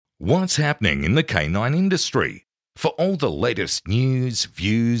What's happening in the canine industry? For all the latest news,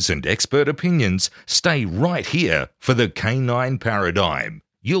 views, and expert opinions, stay right here for the Canine Paradigm.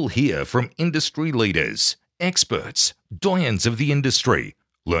 You'll hear from industry leaders, experts, doyens of the industry,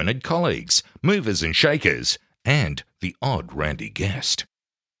 learned colleagues, movers and shakers, and the odd randy guest.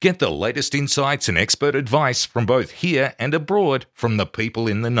 Get the latest insights and expert advice from both here and abroad from the people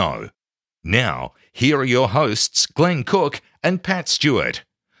in the know. Now, here are your hosts, Glenn Cook and Pat Stewart.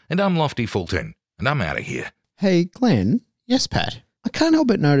 And I'm Lofty Fulton, and I'm out of here. Hey, Glenn, Yes, Pat. I can't help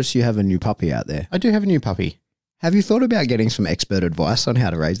but notice you have a new puppy out there. I do have a new puppy. Have you thought about getting some expert advice on how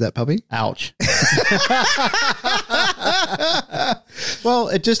to raise that puppy? Ouch. Well,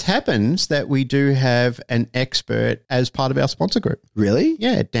 it just happens that we do have an expert as part of our sponsor group. Really?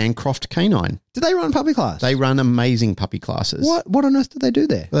 Yeah, Dancroft Canine. Do they run puppy class? They run amazing puppy classes. What on earth do they do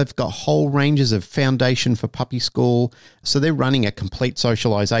there? They've got whole ranges of foundation for puppy school. So they're running a complete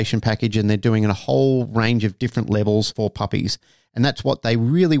socialization package and they're doing a whole range of different levels for puppies. And that's what they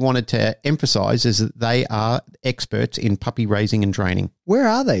really wanted to emphasize, is that they are experts in puppy raising and training. Where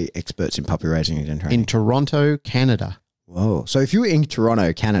are they experts in puppy raising and training? In Toronto, Canada. Whoa. So if you were in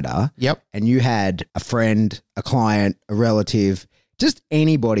Toronto, Canada, Yep. and you had a friend, a client, a relative, just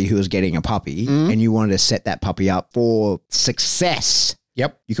anybody who was getting a puppy, and you wanted to set that puppy up for success,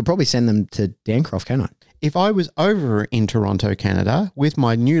 Yep. you could probably send them to Dancroft Canine. If I was over in Toronto, Canada, with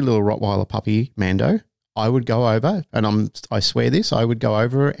my new little Rottweiler puppy, Mando, I would go over, and I swear this, I would go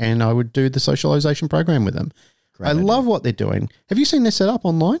over and I would do the socialization program with them. Great I idea. love what they're doing. Have you seen their setup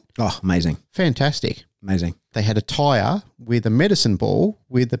online? Oh, amazing. Fantastic. Amazing. They had a tyre with a medicine ball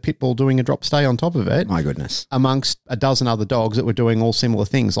with the pit bull doing a drop stay on top of it, My goodness. amongst a dozen other dogs that were doing all similar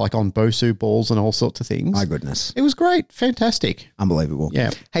things, like on Bosu balls and all sorts of things. My goodness. It was great. Fantastic. Unbelievable. Yeah.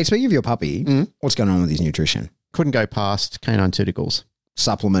 Hey, speaking of your puppy, what's going on with his nutrition? Couldn't go past Canine Tooticals.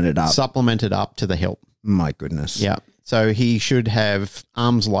 Supplemented up. Supplemented up to the hilt. My goodness. Yeah. So he should have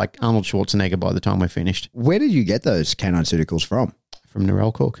arms like Arnold Schwarzenegger by the time we're finished. Where did you get those canine Tooticals from? From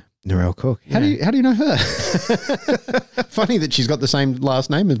Narelle Cook. Narelle Cook. Yeah. How do you know her? Funny that she's got the same last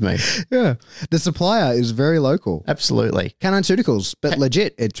name as me. Yeah. The supplier is very local. Absolutely. Canine Tooticals, but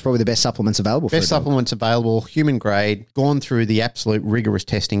legit, it's probably the best supplements available for Best a dog. supplements available, human grade, gone through the absolute rigorous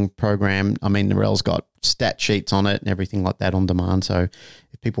testing program. I mean, Narelle's got stat sheets on it and everything like that on demand. So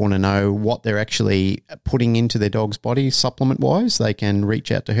if people want to know what they're actually putting into their dog's body supplement-wise, they can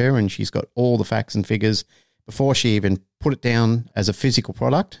reach out to her, and she's got all the facts and figures before she even put it down as a physical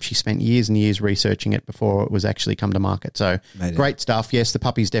product. She spent years and years researching it before it was actually come to market. So Amazing. Great stuff. Yes, the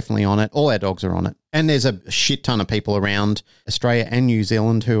puppy's definitely on it. All our dogs are on it. And there's a shit ton of people around Australia and New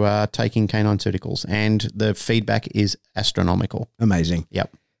Zealand who are taking Canine Tooticals, and the feedback is astronomical. Amazing.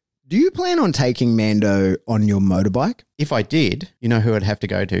 Yep. Do you plan on taking Mando on your motorbike? If I did, you know who I'd have to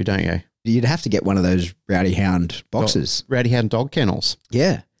go to, don't you? You'd have to get one of those Rowdy Hound boxes. Rowdy Hound dog kennels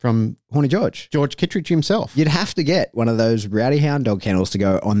Yeah. from Horny George. George Kittredge himself. You'd have to get one of those Rowdy Hound dog kennels to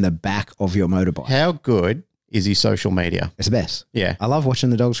go on the back of your motorbike. How good is his social media? It's the best. Yeah. I love watching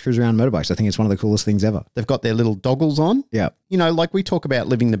the dogs cruise around motorbikes. I think it's one of the coolest things ever. They've got their little doggles on. Yeah. You know, like we talk about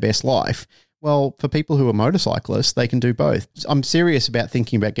living the best life. Well, for people who are motorcyclists, they can do both. I'm serious about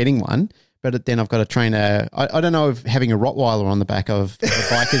thinking about getting one, but then I've got to train I don't know if having a Rottweiler on the back of a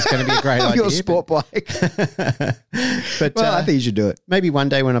bike is going to be a great Of idea. your sport bike. But Well, I think you should do it. maybe one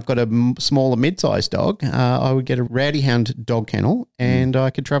day when I've got a smaller mid-sized dog, I would get a Rowdy Hound dog kennel and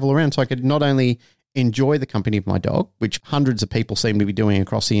I could travel around, so I could not only enjoy the company of my dog, which hundreds of people seem to be doing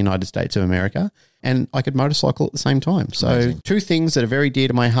across the United States of America, and I could motorcycle at the same time. So Amazing. Two things that are very dear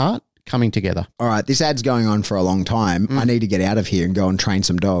to my heart coming together. All right, this ad's going on for a long time. I need to get out of here and go and train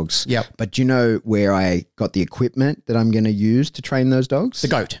some dogs. Yep. But do you know where I got the equipment that I'm going to use to train those dogs? The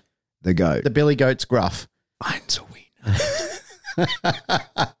goat. The goat. The Billy Goat's gruff.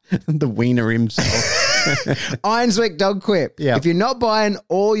 The wiener himself. Ironswick Dog Quip. Yeah. If you're not buying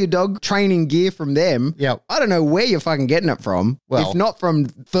all your dog training gear from them, Yep. I don't know where you're fucking getting it from. Well- if not from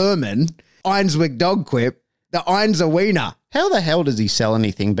Thurman, Ironswick Dog Quip, the Irons a wiener. How the hell does he sell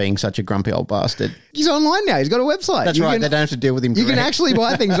anything being such a grumpy old bastard? He's online now. He's got a website. That's You right. can- They don't have to deal with him You can direct. actually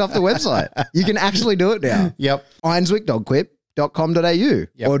buy things off the website. You can actually do it now. Yep.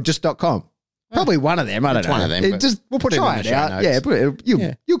 ironswickdogquip.com.au or just .com. Probably one of them. I don't It's know. one of them, It but just we'll put it try in the it show out. notes. Yeah, put it,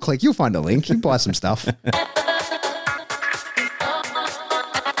 Yeah. you'll click. You'll find a link. You buy some stuff.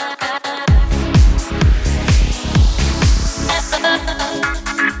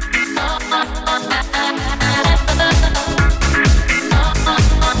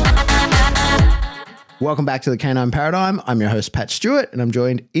 Welcome back to the Canine Paradigm. I'm your host, Pat Stewart, and I'm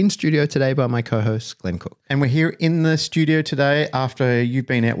joined in studio today by my co-host, Glenn Cook. And we're here in the studio today after you've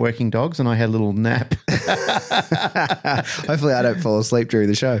been out working dogs and I had a little nap. Hopefully I don't fall asleep during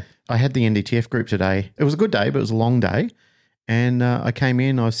the show. I had the NDTF group today. It was a good day, but it was a long day. And I came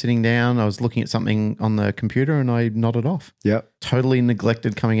in, I was sitting down, I was looking at something on the computer and I nodded off. Yep. Totally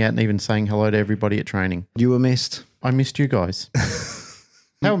neglected coming out and even saying hello to everybody at training. You were missed. I missed you guys.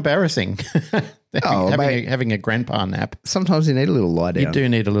 How embarrassing. Having a grandpa nap. Sometimes you need a little lie down. You do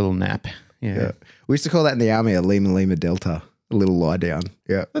need a little nap. Yeah. We used to call that in the army a Lima Delta. A little lie down.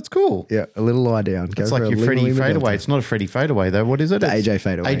 Yeah. That's cool. Yeah, a little lie down. It's like your Freddie fadeaway. It's not a Freddie fadeaway though. What is it? The AJ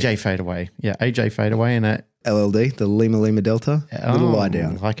fadeaway. AJ fadeaway. Yeah, AJ fadeaway and a LLD, the Lima Delta. Little lie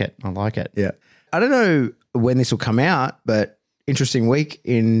down. I like it. Yeah. I don't know when this will come out, but interesting week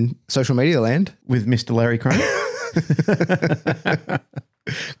in social media land. With Mr. Larry Crane.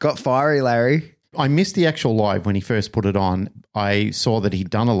 Got fiery, Larry. I missed the actual live when he first put it on. I saw that he'd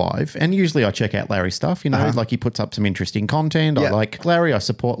done a live, and usually I check out Larry's stuff, like he puts up some interesting content. I like Larry, I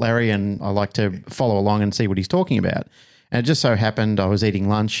support Larry, and I like to follow along and see what he's talking about. And it just so happened I was eating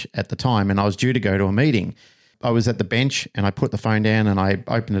lunch at the time and I was due to go to a meeting. I was at the bench and I put the phone down and I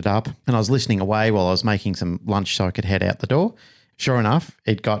opened it up and I was listening away while I was making some lunch so I could head out the door. Sure enough,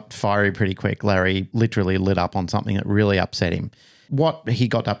 it got fiery pretty quick. Larry literally lit up on something that really upset him. What he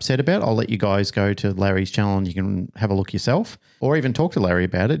got upset about, I'll let you guys go to Larry's channel and you can have a look yourself or even talk to Larry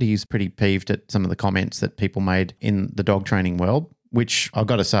about it. He's pretty peeved at some of the comments that people made in the dog training world, which I've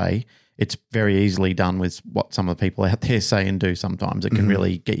got to say, it's very easily done with what some of the people out there say and do sometimes. It can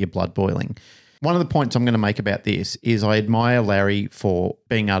really get your blood boiling. One of the points I'm going to make about this is I admire Larry for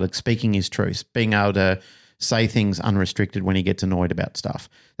being able to speaking his truth, being able to say things unrestricted when he gets annoyed about stuff.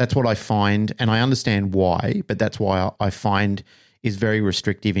 That's what I find, and I understand why, but that's why I find is very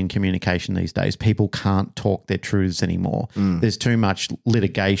restrictive in communication these days. People can't talk their truths anymore. There's too much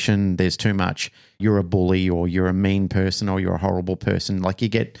litigation. There's too much you're a bully or you're a mean person or you're a horrible person. Like you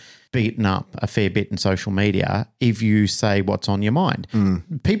get beaten up a fair bit in social media if you say what's on your mind.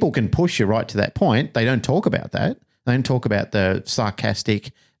 People can push you right to that point. They don't talk about that. They don't talk about the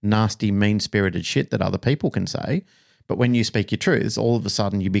sarcastic, nasty, mean-spirited shit that other people can say. But when you speak your truths, all of a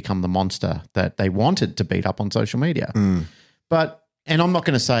sudden you become the monster that they wanted to beat up on social media. And I'm not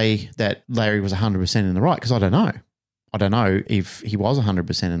going to say that Larry was 100% in the right because I don't know. I don't know if he was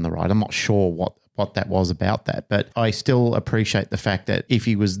 100% in the right. I'm not sure what that was about that. But I still appreciate the fact that if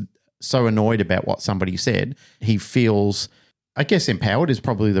he was so annoyed about what somebody said, he feels, I guess empowered is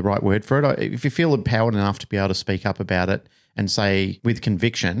probably the right word for it. If you feel empowered enough to be able to speak up about it and say with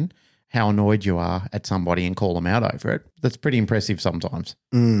conviction how annoyed you are at somebody and call them out over it, that's pretty impressive sometimes.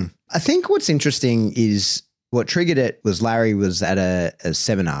 I think what's interesting is what triggered it was Larry was at a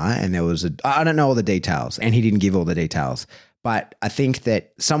seminar and there was I don't know all the details and he didn't give all the details, but I think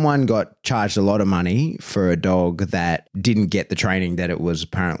that someone got charged a lot of money for a dog that didn't get the training that it was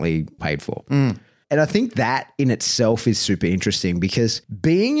apparently paid for. And I think that in itself is super interesting because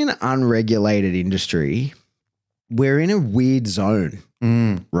being an unregulated industry, we're in a weird zone,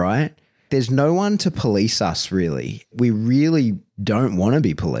 right? There's no one to police us really. We really don't want to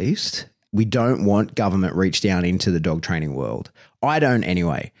be policed. We don't want government reach down into the dog training world. I don't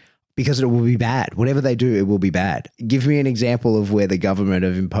anyway, because it will be bad. Whatever they do, it will be bad. Give me an example of where the government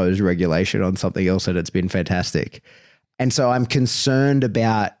have imposed regulation on something else and it's been fantastic. And so I'm concerned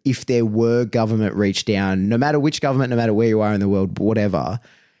about if there were government reach down, no matter which government, no matter where you are in the world, whatever,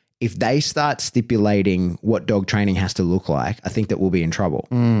 if they start stipulating what dog training has to look like, I think that we'll be in trouble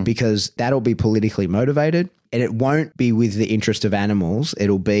because that'll be politically motivated and it won't be with the interest of animals.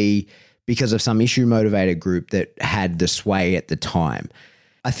 It'll be because of some issue-motivated group that had the sway at the time.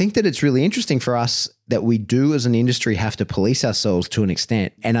 I think that it's really interesting for us that we do as an industry have to police ourselves to an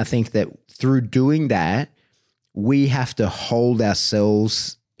extent. And I think that through doing that, we have to hold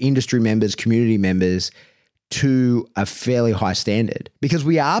ourselves, industry members, community members, to a fairly high standard because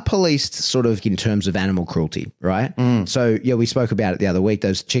we are policed sort of in terms of animal cruelty, right? So, yeah, we spoke about it the other week,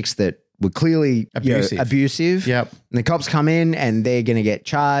 those chicks that were clearly abusive. Yep. And the cops come in and they're going to get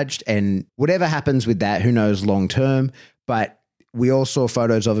charged and whatever happens with that, who knows long term. But we all saw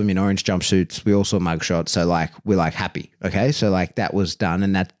photos of them in orange jumpsuits. We all saw mugshots. So we're happy. Okay. So that was done.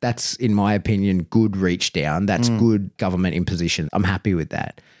 And that's in my opinion, good reach down. That's good government imposition. I'm happy with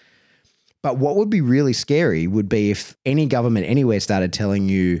that. But what would be really scary would be if any government anywhere started telling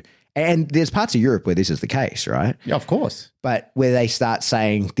you, and there's parts of Europe where this is the case, right? Yeah, of course. But where they start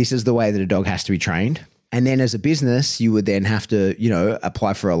saying this is the way that a dog has to be trained. And then as a business, you would then have to,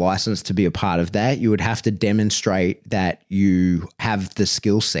 apply for a license to be a part of that. You would have to demonstrate that you have the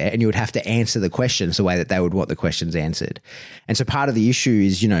skill set, and you would have to answer the questions the way that they would want the questions answered. And so part of the issue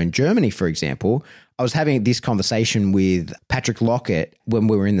is, in Germany, for example, I was having this conversation with Patrick Lockett when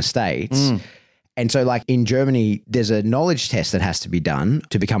we were in the States. And so like in Germany, there's a knowledge test that has to be done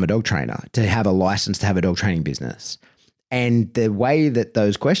to become a dog trainer, to have a license to have a dog training business. And the way that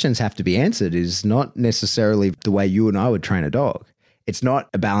those questions have to be answered is not necessarily the way you and I would train a dog. It's not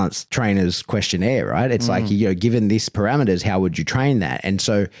a balanced trainer's questionnaire, right? It's like, given these parameters, how would you train that? And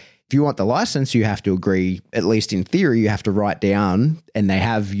so if you want the license, you have to agree, at least in theory, you have to write down, and they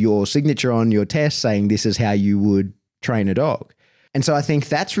have your signature on your test saying this is how you would train a dog. And so I think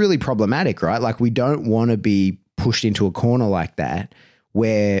that's really problematic, right? Like we don't want to be pushed into a corner like that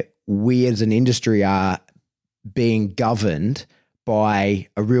where we as an industry are being governed by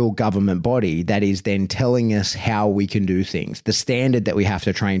a real government body that is then telling us how we can do things, the standard that we have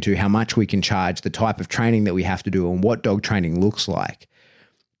to train to, how much we can charge, the type of training that we have to do, and what dog training looks like,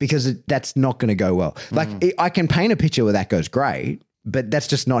 because that's not going to go well. Like I can paint a picture where that goes great, but that's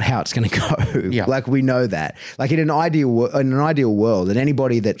just not how it's going to go. Yeah. Like we know that. Like in an ideal world, and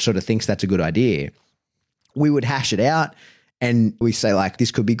anybody that sort of thinks that's a good idea, we would hash it out. And we say like,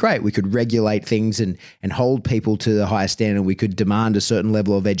 this could be great. We could regulate things and hold people to the highest standard. We could demand a certain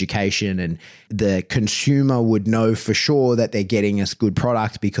level of education, and the consumer would know for sure that they're getting a good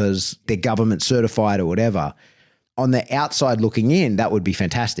product because they're government certified or whatever. On the outside looking in, that would be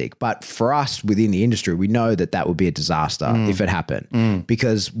fantastic. But for us within the industry, we know that that would be a disaster if it happened,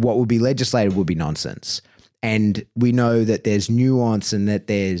 because what would be legislated would be nonsense. And we know that there's nuance and that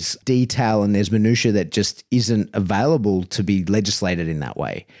there's detail and there's minutia that just isn't available to be legislated in that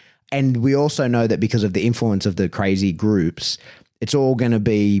way. And we also know that because of the influence of the crazy groups, it's all going to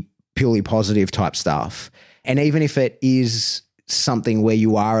be purely positive type stuff. And even if it is something where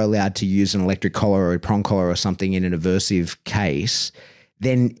you are allowed to use an electric collar or a prong collar or something in an aversive case,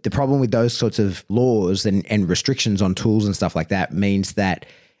 then the problem with those sorts of laws and restrictions on tools and stuff like that means that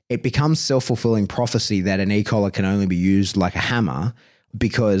it becomes self-fulfilling prophecy that an e-collar can only be used like a hammer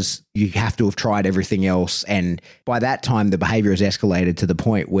because you have to have tried everything else. And by that time, the behavior has escalated to the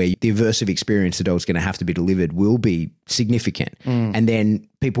point where the aversive experience the dog's going to have to be delivered will be significant. And then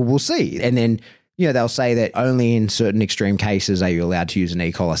people will see. And then, they'll say that only in certain extreme cases are you allowed to use an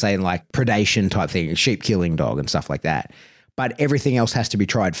e-collar, say in like predation type thing, sheep killing dog and stuff like that. But everything else has to be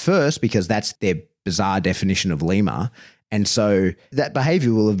tried first because that's their bizarre definition of Lima. And so that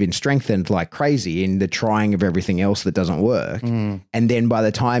behavior will have been strengthened like crazy in the trying of everything else that doesn't work. And then by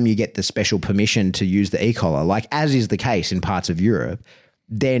the time you get the special permission to use the e-collar, like as is the case in parts of Europe,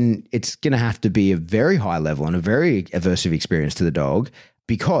 then it's going to have to be a very high level and a very aversive experience to the dog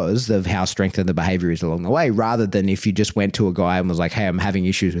because of how strengthened the behavior is along the way, rather than if you just went to a guy and was like, hey, I'm having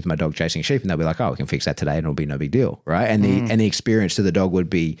issues with my dog chasing sheep. And they'll be like, oh, we can fix that today and it'll be no big deal, right? And the experience to the dog would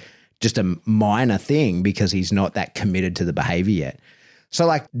be just a minor thing because he's not that committed to the behavior yet. So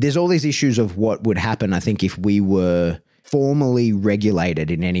like there's all these issues of what would happen, I think, if we were formally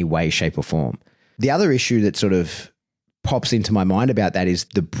regulated in any way, shape or form. The other issue that sort of pops into my mind about that is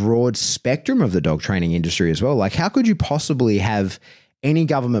the broad spectrum of the dog training industry as well. Like how could you possibly have any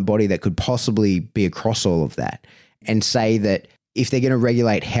government body that could possibly be across all of that and say that if they're going to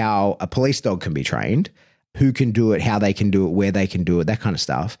regulate how a police dog can be trained, who can do it, how they can do it, where they can do it, that kind of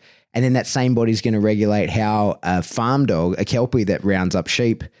stuff. And then that same body's going to regulate how a farm dog, a Kelpie that rounds up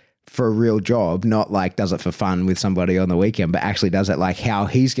sheep for a real job, not like does it for fun with somebody on the weekend, but actually does it like how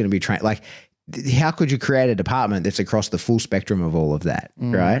he's going to be trained. Like how could you create a department that's across the full spectrum of all of that,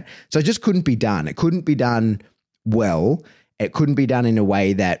 right? So it just couldn't be done. It couldn't be done well. It couldn't be done in a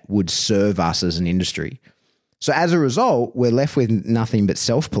way that would serve us as an industry. So as a result, we're left with nothing but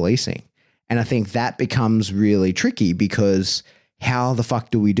self-policing. And I think that becomes really tricky because how the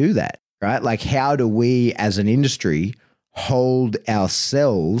fuck do we do that, right? Like how do we as an industry hold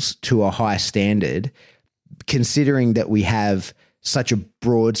ourselves to a high standard considering that we have such a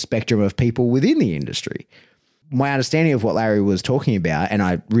broad spectrum of people within the industry? My understanding of what Larry was talking about, and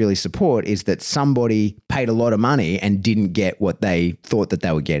I really support, is that somebody paid a lot of money and didn't get what they thought that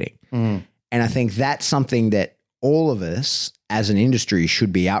they were getting. And I think that's something that all of us as an industry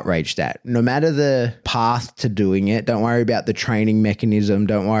should be outraged at. No matter the path to doing it, don't worry about the training mechanism,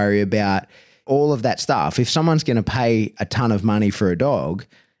 don't worry about all of that stuff. If someone's going to pay a ton of money for a dog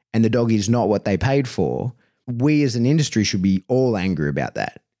and the dog is not what they paid for, we as an industry should be all angry about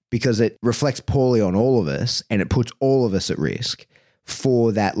that because it reflects poorly on all of us and it puts all of us at risk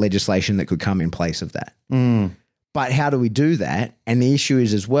for that legislation that could come in place of that. But how do we do that? And the issue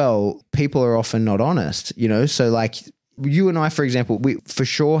is as well, people are often not honest, So like you and I, for example, we for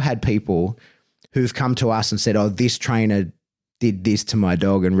sure had people who've come to us and said, oh, this trainer did this to my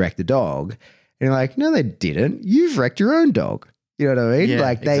dog and wrecked the dog. And you're like, no, they didn't. You've wrecked your own dog. You know what I mean? Yeah,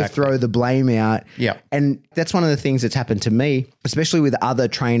 like they exactly. throw the blame out. Yeah. And that's one of the things that's happened to me, especially with other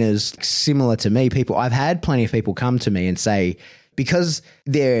trainers similar to me. I've had plenty of people come to me and say, because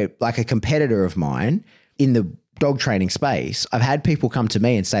they're like a competitor of mine in the dog training space, I've had people come to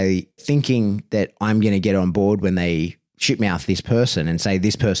me and say, thinking that I'm going to get on board when they shitmouth this person and say,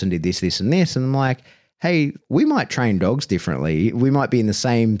 this person did this, this, and this. And I'm like, hey, we might train dogs differently. We might be in the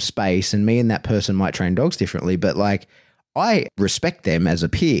same space and me and that person might train dogs differently. But like, I respect them as a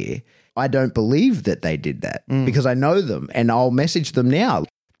peer. I don't believe that they did that because I know them and I'll message them now.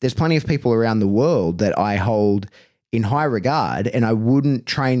 There's plenty of people around the world that I hold in high regard and I wouldn't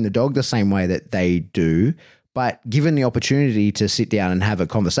train the dog the same way that they do. But given the opportunity to sit down and have a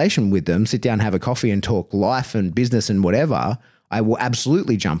conversation with them, sit down, have a coffee and talk life and business and whatever, I will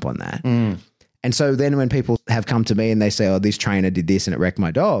absolutely jump on that. And so then when people have come to me and they say, oh, this trainer did this and it wrecked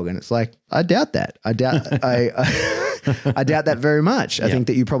my dog. And it's like, I doubt that. I doubt I doubt that very much. I think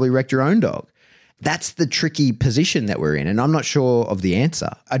that you probably wrecked your own dog. That's the tricky position that we're in. And I'm not sure of the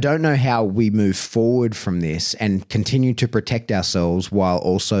answer. I don't know how we move forward from this and continue to protect ourselves while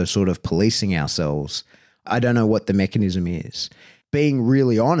also sort of policing ourselves. I don't know what the mechanism is. Being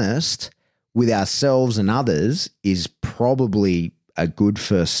really honest with ourselves and others is probably a good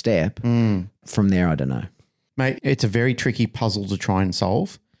first step. From there, I don't know. Mate, it's a very tricky puzzle to try and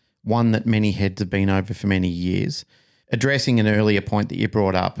solve, one that many heads have been over for many years. Addressing an earlier point that you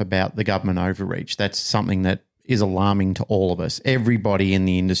brought up about the government overreach, that's something that is alarming to all of us. Everybody in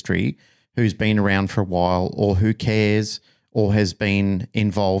the industry who's been around for a while or who cares or has been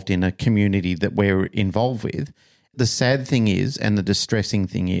involved in a community that we're involved with. The sad thing is, and the distressing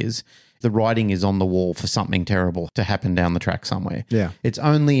thing is, the writing is on the wall for something terrible to happen down the track somewhere. Yeah. It's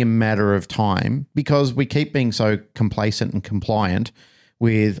only a matter of time because we keep being so complacent and compliant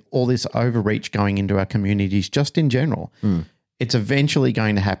with all this overreach going into our communities just in general. It's eventually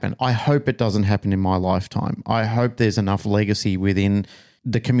going to happen. I hope it doesn't happen in my lifetime. I hope there's enough legacy within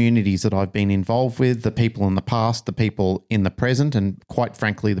the communities that I've been involved with, the people in the past, the people in the present, and quite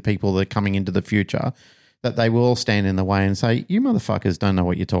frankly, the people that are coming into the future, that they will stand in the way and say, you motherfuckers don't know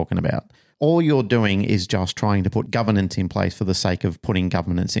what you're talking about. All you're doing is just trying to put governance in place for the sake of putting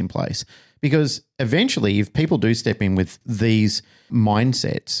governance in place. Because eventually, if people do step in with these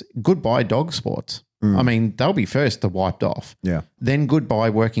mindsets, goodbye dog sports. I mean, they'll be first to wiped off. Yeah. Then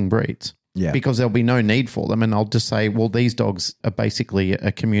goodbye working breeds. Yeah. Because there'll be no need for them. And I'll just say, well, these dogs are basically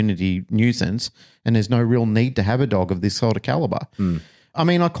a community nuisance and there's no real need to have a dog of this sort of caliber. I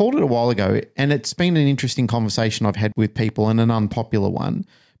mean, I called it a while ago and it's been an interesting conversation I've had with people and an unpopular one.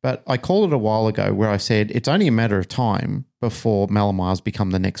 But I called it a while ago where I said it's only a matter of time before Malamars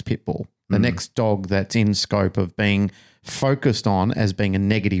become the next pit bull, the next dog that's in scope of being focused on as being a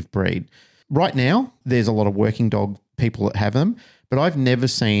negative breed. Right now, there's a lot of working dog people that have them, but I've never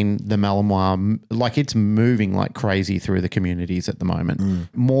seen the Malinois, like it's moving like crazy through the communities at the moment.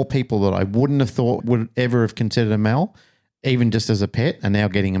 More people that I wouldn't have thought would ever have considered a Mal, even just as a pet, are now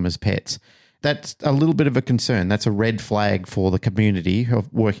getting them as pets. That's a little bit of a concern. That's a red flag for the community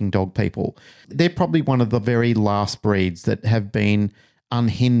of working dog people. They're probably one of the very last breeds that have been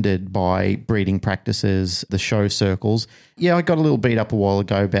unhindered by breeding practices, the show circles. Yeah, I got a little beat up a while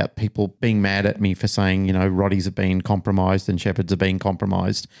ago about people being mad at me for saying, you know, Rotties have been compromised and Shepherds have been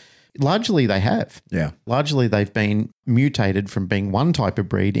compromised. Largely they have. Yeah. Largely they've been mutated from being one type of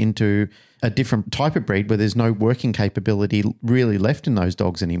breed into a different type of breed where there's no working capability really left in those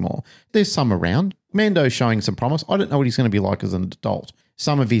dogs anymore. There's some around. Mando's showing some promise. I don't know what he's going to be like as an adult.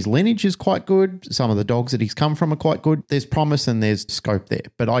 Some of his lineage is quite good. Some of the dogs that he's come from are quite good. There's promise and there's scope there.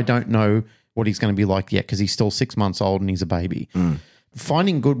 But I don't know what he's going to be like yet because he's still 6 months old and he's a baby.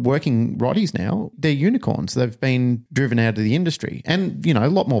 Finding good working Rotties now, they're unicorns. They've been driven out of the industry. And, you know, a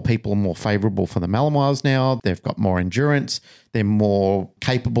lot more people are more favourable for the Malinois now. They've got more endurance. They're more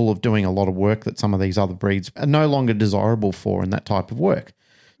capable of doing a lot of work that some of these other breeds are no longer desirable for in that type of work.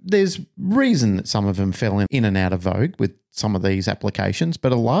 There's reason that some of them fell in and out of vogue with some of these applications,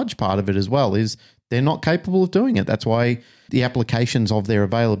 but a large part of it as well is they're not capable of doing it. That's why the applications of their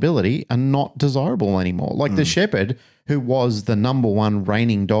availability are not desirable anymore. Like the Shepherd, who was the number one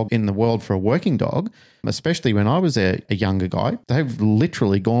reigning dog in the world for a working dog, especially when I was a younger guy, they've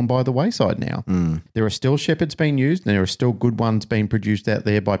literally gone by the wayside now. There are still Shepherds being used and there are still good ones being produced out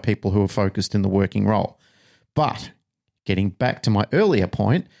there by people who are focused in the working role. But getting back to my earlier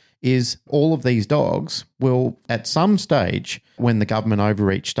point, is all of these dogs will, at some stage, when the government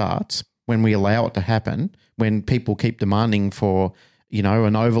overreach starts, when we allow it to happen, when people keep demanding for, you know,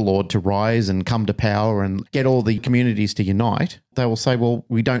 an overlord to rise and come to power and get all the communities to unite, they will say, well,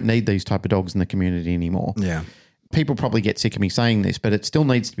 we don't need these type of dogs in the community anymore. Yeah. People probably get sick of me saying this, but it still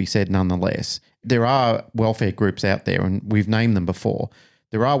needs to be said nonetheless. There are welfare groups out there, and we've named them before.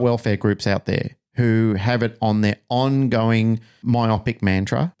 There are welfare groups out there who have it on their ongoing myopic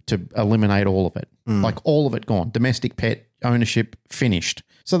mantra to eliminate all of it. Like all of it gone. Domestic pet ownership finished.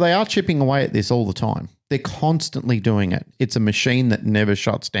 So they are chipping away at this all the time. They're constantly doing it. It's a machine that never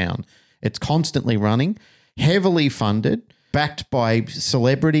shuts down. It's constantly running, heavily funded, backed by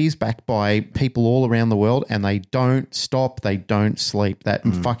celebrities, backed by people all around the world, and they don't stop. They don't sleep. That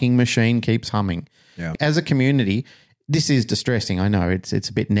fucking machine keeps humming. Yeah. As a community, this is distressing. I know it's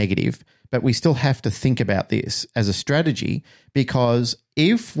a bit negative, but we still have to think about this as a strategy, because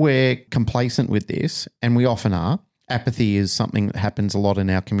if we're complacent with this, and we often are, apathy is something that happens a lot in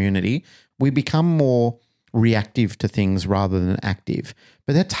our community, we become more reactive to things rather than active.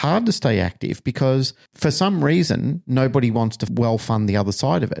 But that's hard to stay active because for some reason, nobody wants to well fund the other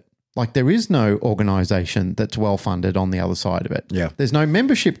side of it. Like there is no organisation that's well funded on the other side of it. Yeah. There's no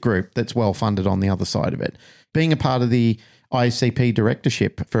membership group that's well funded on the other side of it. Being a part of the IACP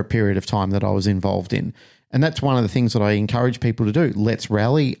directorship for a period of time that I was involved in. And that's one of the things that I encourage people to do. Let's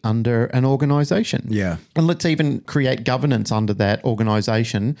rally under an organisation. Yeah. And let's even create governance under that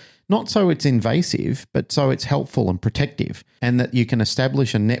organisation, not so it's invasive, but so it's helpful and protective, and that you can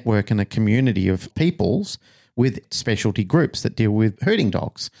establish a network and a community of peoples with specialty groups that deal with herding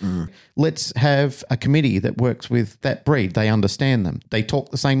dogs. Let's have a committee that works with that breed. They understand them. They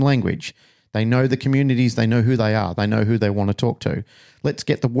talk the same language. They know the communities. They know who they are. They know who they want to talk to. Let's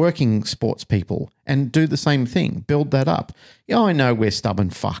get the working sports people and do the same thing. Build that up. Yeah, I know we're stubborn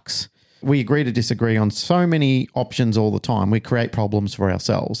fucks. We agree to disagree on so many options all the time. We create problems for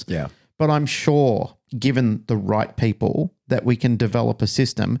ourselves. Yeah. But I'm sure, given the right people, that we can develop a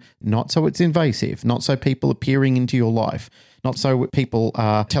system, not so it's invasive, not so people are peering into your life, not so people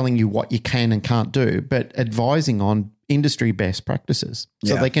are telling you what you can and can't do, but advising on industry best practices.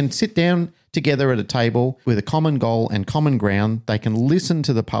 So they can sit down together at a table with a common goal and common ground. They can listen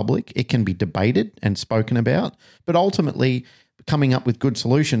to the public. It can be debated and spoken about, but ultimately coming up with good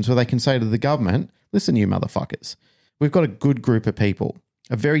solutions where they can say to the government, listen, you motherfuckers, we've got a good group of people,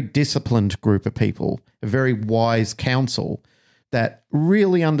 a very disciplined group of people, a very wise council that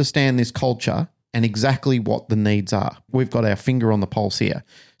really understand this culture and exactly what the needs are. We've got our finger on the pulse here.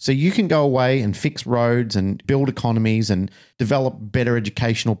 So you can go away and fix roads and build economies and develop better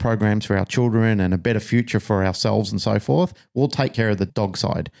educational programs for our children and a better future for ourselves and so forth. We'll take care of the dog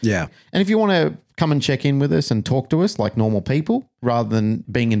side. Yeah. And if you want to come and check in with us and talk to us like normal people rather than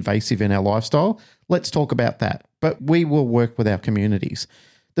being invasive in our lifestyle, let's talk about that. But we will work with our communities.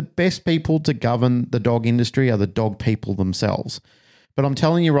 The best people to govern the dog industry are the dog people themselves. But I'm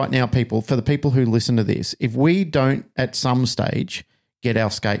telling you right now, people, for the people who listen to this, if we don't at some stage get our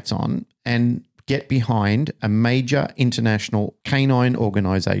skates on and get behind a major international canine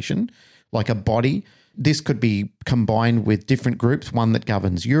organisation, like a body, this could be combined with different groups, one that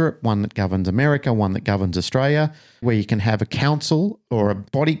governs Europe, one that governs America, one that governs Australia, where you can have a council or a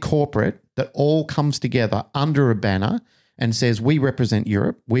body corporate that all comes together under a banner and says, we represent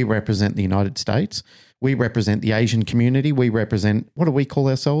Europe, we represent the United States, we represent the Asian community, we represent, what do we call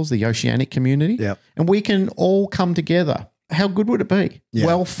ourselves? The Oceanic community. Yep. And we can all come together. How good would it be? Yeah.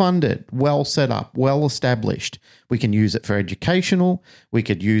 Well funded, well set up, well established. We can use it for educational. We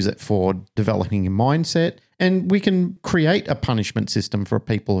could use it for developing a mindset. And we can create a punishment system for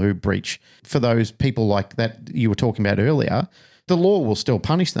people who breach. For those people like that you were talking about earlier, the law will still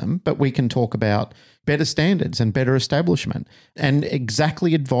punish them, but we can talk about better standards and better establishment and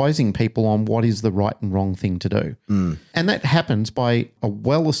exactly advising people on what is the right and wrong thing to do. And that happens by a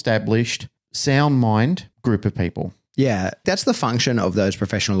well-established, sound mind group of people. Yeah, that's the function of those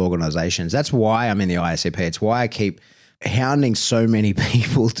professional organizations. That's why I'm in the IACP. It's why I keep hounding so many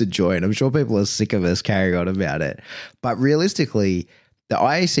people to join. I'm sure people are sick of us carrying on about it. But realistically, the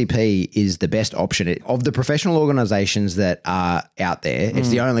IACP is the best option of the professional organizations that are out there. It's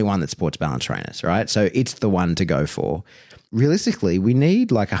the only one that supports balance trainers, right? So it's the one to go for. Realistically, we need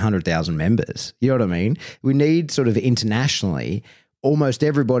like 100,000 members. You know what I mean? We need sort of internationally almost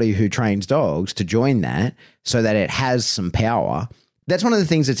everybody who trains dogs to join that so that it has some power. That's one of the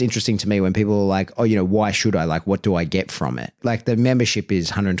things that's interesting to me when people are like, oh, you know, why should I? Like, what do I get from it? Like the membership is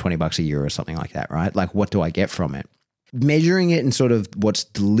 $120 a year or something like that, right? Like, what do I get from it? Measuring it and sort of what's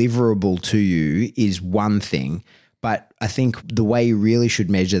deliverable to you is one thing, But I think the way you really should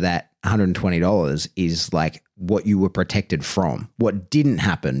measure that $120 is like what you were protected from, what didn't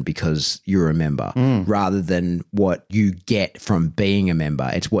happen because you're a member, rather than what you get from being a member.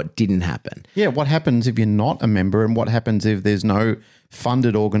 It's what didn't happen. Yeah, what happens if you're not a member, and what happens if there's no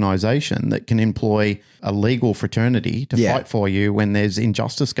funded organisation that can employ a legal fraternity to fight for you when there's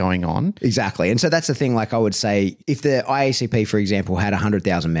injustice going on? Exactly. And so that's the thing, like I would say, if the IACP, for example, had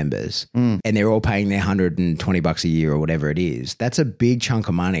 100,000 members and they're all paying their $120 a year or whatever it is, that's a big chunk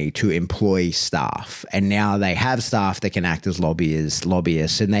of money to employ staff. And now they have staff that can act as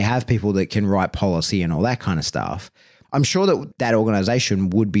lobbyists, and they have people that can write policy and all that kind of stuff. I'm sure that that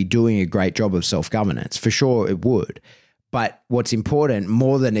organisation would be doing a great job of self-governance. For sure it would. But what's important,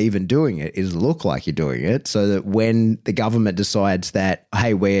 more than even doing it, is look like you're doing it, so that when the government decides that,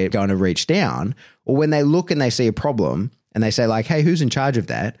 hey, we're going to reach down, or when they look and they see a problem and they say like, hey, who's in charge of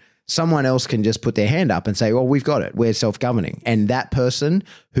that? Someone else can just put their hand up and say, well, we've got it. We're self-governing. And that person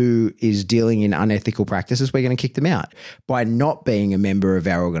who is dealing in unethical practices, we're going to kick them out. By not being a member of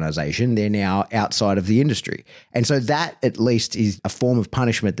our organisation, they're now outside of the industry. And so that at least is a form of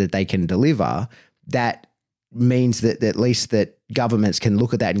punishment that they can deliver that means that at least that governments can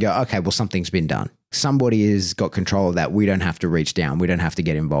look at that and go, okay, well, something's been done. Somebody has got control of that. We don't have to reach down. We don't have to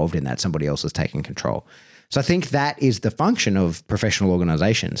get involved in that. Somebody else is taking control. So I think that is the function of professional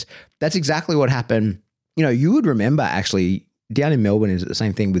organizations. That's exactly what happened. You know, you would remember actually down in Melbourne is the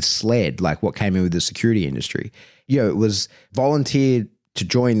same thing with SLED, like what came in with the security industry. You know, it was volunteered to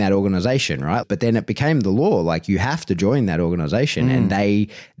join that organization, right? But then it became the law, like you have to join that organization. And they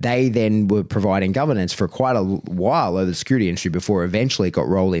then were providing governance for quite a while over the security industry before eventually it got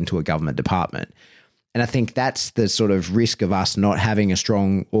rolled into a government department. And I think that's the sort of risk of us not having a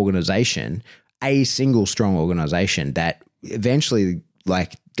strong organization, a single strong organization that eventually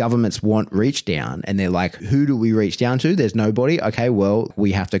like governments want reach down and they're like, who do we reach down to? There's nobody. Okay, well,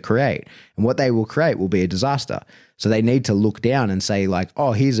 we have to create. And what they will create will be a disaster. So they need to look down and say like,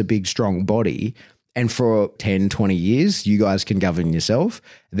 oh, here's a big, strong body. And for 10, 20 years, you guys can govern yourself.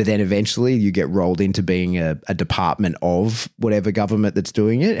 But then eventually you get rolled into being a department of whatever government that's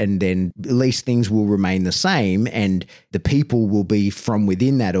doing it. And then at least things will remain the same and the people will be from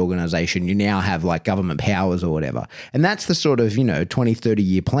within that organization. You now have like government powers or whatever. And that's the sort of, 20, 30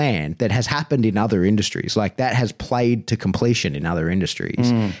 year plan that has happened in other industries. Like that has played to completion in other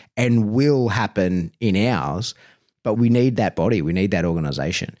industries and will happen in ours. But we need that body. We need that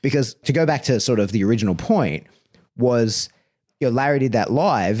organization. Because to go back to sort of the original point was, Larry did that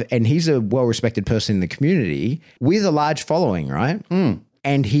live and he's a well-respected person in the community with a large following, right?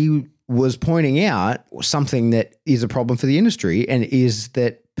 And he was pointing out something that is a problem for the industry and is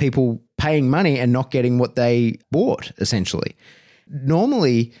that people paying money and not getting what they bought, essentially.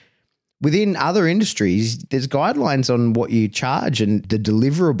 Normally, within other industries, there's guidelines on what you charge and the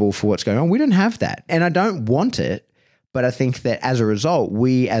deliverable for what's going on. We don't have that. And I don't want it. But I think that as a result,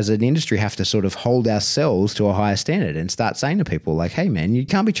 we as an industry have to sort of hold ourselves to a higher standard and start saying to people like, hey, man, you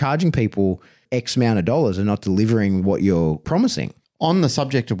can't be charging people X amount of dollars and not delivering what you're promising. On the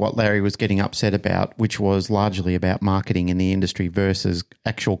subject of what Larry was getting upset about, which was largely about marketing in the industry versus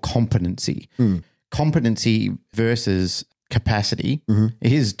actual competency. Competency versus capacity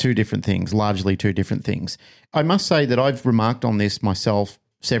is two different things, largely two different things. I must say that I've remarked on this myself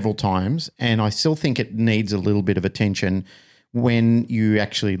several times, and I still think it needs a little bit of attention when you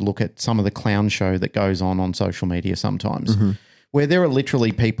actually look at some of the clown show that goes on social media sometimes, where there are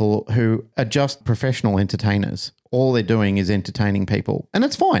literally people who are just professional entertainers. All they're doing is entertaining people, and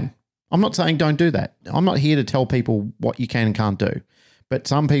it's fine. I'm not saying don't do that. I'm not here to tell people what you can and can't do, but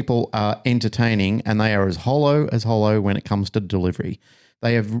some people are entertaining and they are as hollow when it comes to delivery.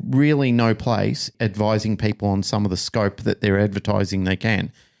 They have really no place advising people on some of the scope that they're advertising they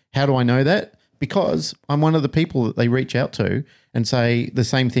can. How do I know that? Because I'm one of the people that they reach out to and say the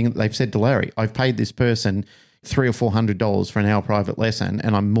same thing that they've said to Larry. I've paid this person $300 or $400 for an hour private lesson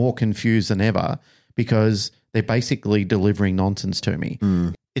and I'm more confused than ever because they're basically delivering nonsense to me.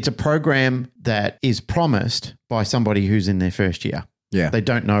 It's a program that is promised by somebody who's in their first year. Yeah. They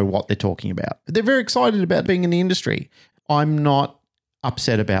don't know what they're talking about. They're very excited about being in the industry. I'm not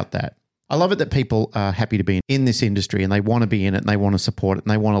upset about that. I love it that people are happy to be in this industry and they want to be in it and they want to support it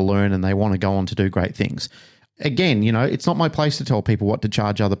and they want to learn and they want to go on to do great things. Again, it's not my place to tell people what to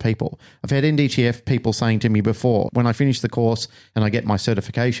charge other people. I've had NDTF people saying to me before, when I finish the course and I get my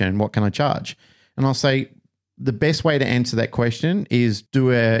certification, what can I charge? And I'll say the best way to answer that question is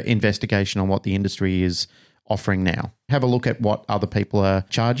do an investigation on what the industry is offering now. Have a look at what other people are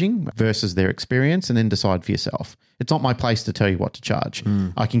charging versus their experience and then decide for yourself. It's not my place to tell you what to charge.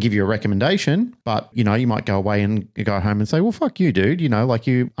 I can give you a recommendation, but you might go away and go home and say, well, fuck you, dude. Like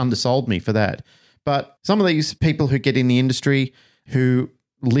you undersold me for that. But some of these people who get in the industry who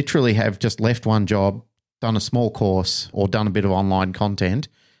literally have just left one job, done a small course or done a bit of online content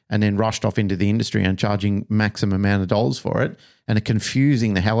and then rushed off into the industry and charging maximum amount of dollars for it and are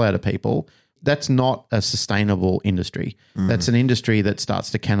confusing the hell out of people, that's not a sustainable industry. That's an industry that starts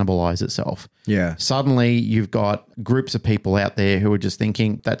to cannibalize itself. Yeah. Suddenly you've got groups of people out there who are just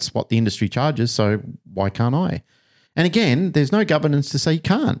thinking that's what the industry charges, so why can't I? And again, there's no governance to say you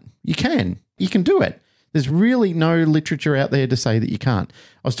can't. You can. You can do it. There's really no literature out there to say that you can't.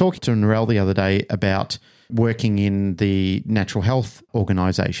 I was talking to Narelle the other day about working in the natural health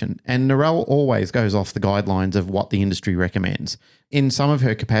organisation, and Narelle always goes off the guidelines of what the industry recommends. In some of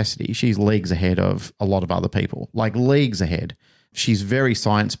her capacity, she's leagues ahead of a lot of other people, like leagues ahead. She's very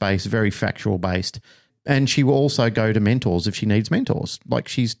science-based, very factual-based, and she will also go to mentors if she needs mentors. Like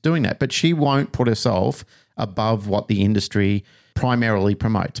she's doing that, but she won't put herself above what the industry primarily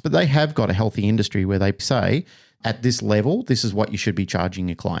promotes. But they have got a healthy industry where they say, at this level, this is what you should be charging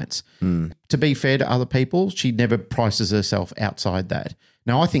your clients. To be fair to other people, she never prices herself outside that.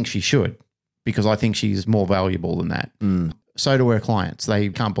 Now, I think she should, because I think she's more valuable than that. So do her clients. They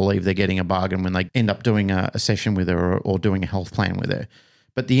can't believe they're getting a bargain when they end up doing a session with her or doing a health plan with her.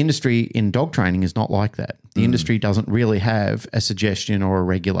 But the industry in dog training is not like that. The industry doesn't really have a suggestion or a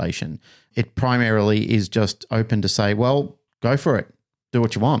regulation. It primarily is just open to say, well, go for it. Do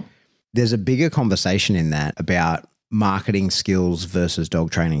what you want. There's a bigger conversation in that about marketing skills versus dog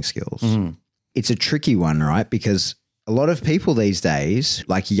training skills. It's a tricky one, right? Because a lot of people these days,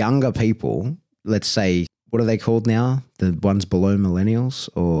 like younger people, let's say, what are they called now? The ones below millennials,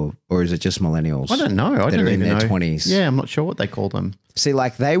 or is it just millennials? I don't know. I that don't are even in their know. 20s. Yeah, I'm not sure what they call them. See,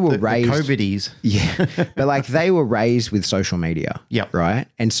 like they were raised. The COVIDies. Yeah, but like they were raised with social media. Yep. Right.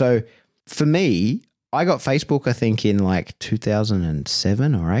 And so for me, I got Facebook, I think, in like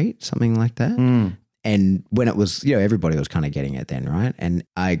 2007 or 8, something like that. And when it was, everybody was kind of getting it then, right? And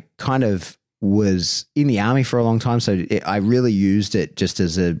I kind of was in the army for a long time. So I really used it just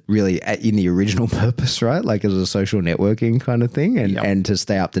as in the original purpose, right? Like as a social networking kind of thing and to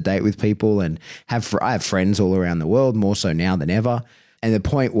stay up to date with people and I have friends all around the world, more so now than ever. And the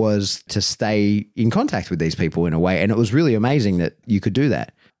point was to stay in contact with these people in a way. And it was really amazing that you could do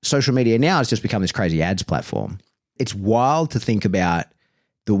that. Social media now has just become this crazy ads platform. It's wild to think about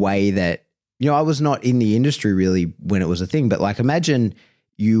the way that, I was not in the industry really when it was a thing, but like imagine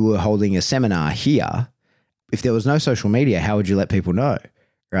you were holding a seminar here. If there was no social media, how would you let people know,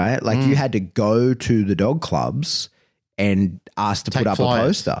 right? Like you had to go to the dog clubs and ask to put up flyers. a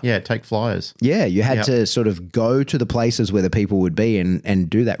poster. Yeah, take flyers. Yeah, you had to sort of go to the places where the people would be and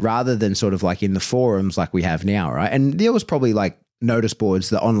do that rather than sort of like in the forums like we have now, right? And there was probably like notice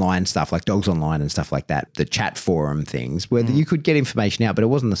boards, the online stuff like Dogs Online and stuff like that, the chat forum things where you could get information out, but it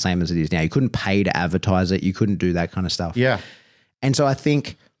wasn't the same as it is now. You couldn't pay to advertise it. You couldn't do that kind of stuff. Yeah. And so I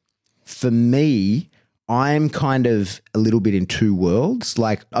think for me, I'm kind of a little bit in two worlds.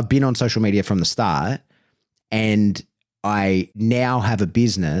 Like I've been on social media from the start and I now have a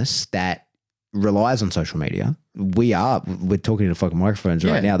business that relies on social media. We're talking to fucking microphones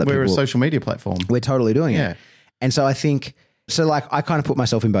right now. We're a social media platform. We're totally doing Yeah. it. And so I think, I kind of put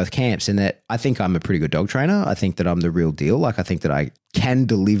myself in both camps in that I think I'm a pretty good dog trainer. I think that I'm the real deal. Like I think that I can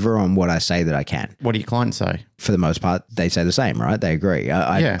deliver on what I say that I can. What do your clients say? For the most part, they say the same, right? They agree.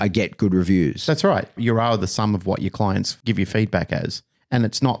 I get good reviews. That's right. You are the sum of what your clients give you feedback as. And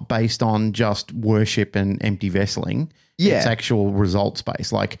it's not based on just worship and empty vesseling. Yeah. It's actual results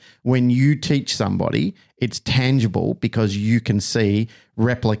based. Like when you teach somebody, it's tangible because you can see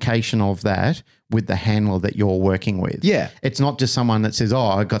replication of that with the handler that you're working with. Yeah. It's not just someone that says,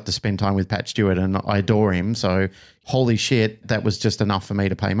 I got to spend time with Pat Stewart and I adore him. So holy shit, that was just enough for me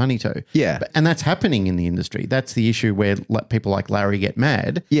to pay money to. Yeah. And that's happening in the industry. That's the issue where people like Larry get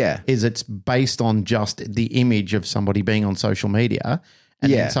mad. Yeah. Is it's based on just the image of somebody being on social media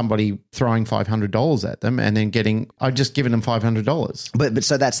and then somebody throwing $500 at them and then I've just given them $500. But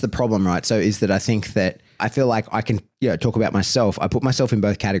so that's the problem, right? So is that I think that I feel like I can, talk about myself. I put myself in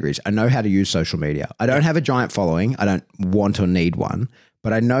both categories. I know how to use social media. I don't have a giant following. I don't want or need one,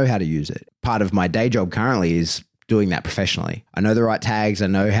 but I know how to use it. Part of my day job currently is doing that professionally. I know the right tags. I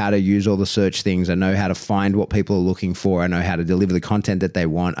know how to use all the search things. I know how to find what people are looking for. I know how to deliver the content that they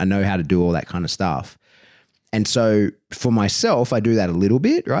want. I know how to do all that kind of stuff. And so for myself, I do that a little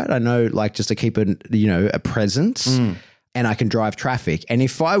bit, right? I know like just to keep a presence. and I can drive traffic. And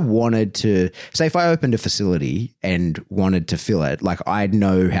if I wanted to, say if I opened a facility and wanted to fill it, like I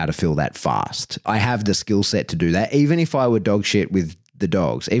know how to fill that fast. I have the skill set to do that. Even if I were dog shit with the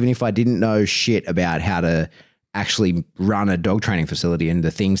dogs, even if I didn't know shit about how to actually run a dog training facility and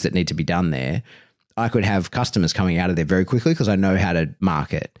the things that need to be done there, I could have customers coming out of there very quickly because I know how to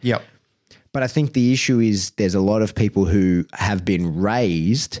market. Yep. But I think the issue is there's a lot of people who have been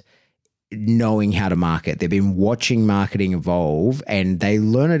raised knowing how to market. They've been watching marketing evolve and they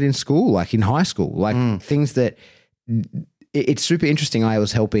learn it in school, like in high school, like things that it's super interesting. I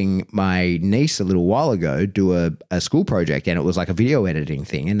was helping my niece a little while ago do a school project and it was like a video editing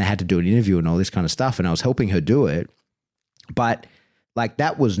thing and they had to do an interview and all this kind of stuff. And I was helping her do it. But like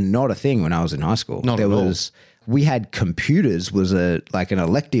that was not a thing when I was in high school. Not at all. We had computers was like an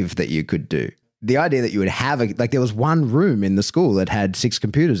elective that you could do. The idea that you would have there was one room in the school that had 6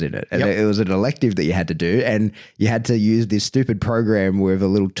 computers in it. And it was an elective that you had to do. And you had to use this stupid program with a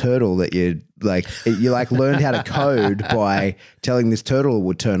little turtle that you learned how to code by telling this turtle it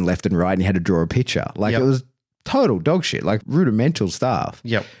would turn left and right and you had to draw a picture. Like it was total dog shit, like rudimental stuff.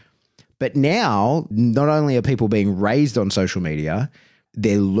 Yep. But now, not only are people being raised on social media,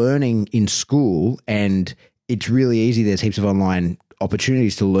 they're learning in school and it's really easy. There's heaps of online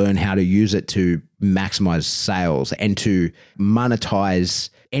opportunities to learn how to use it to maximize sales and to monetize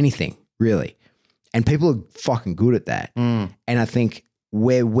anything, really. And people are fucking good at that. And I think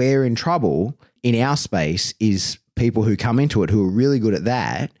where we're in trouble in our space is people who come into it who are really good at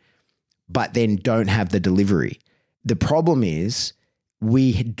that, but then don't have the delivery. The problem is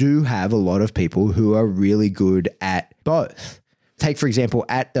we do have a lot of people who are really good at both. Take, for example,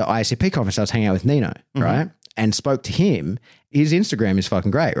 at the ISCP conference, I was hanging out with Nino, right? And spoke to him. His Instagram is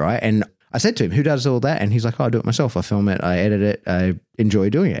fucking great, right? And I said to him, who does all that? And he's like, oh, I do it myself. I film it. I edit it. I enjoy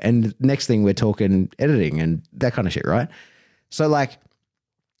doing it. And next thing we're talking editing and that kind of shit, right? So like,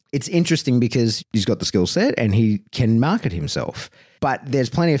 it's interesting because he's got the skill set and he can market himself. But there's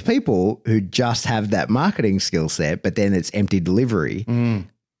plenty of people who just have that marketing skill set, but then it's empty delivery.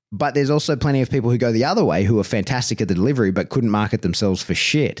 But there's also plenty of people who go the other way who are fantastic at the delivery but couldn't market themselves for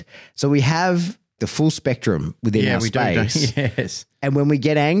shit. So we have the full spectrum within our space. Yes. And when we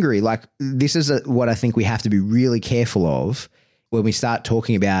get angry, like this is what I think we have to be really careful of when we start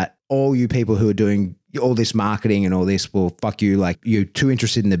talking about all you people who are doing all this marketing and all this, well, fuck you, like you're too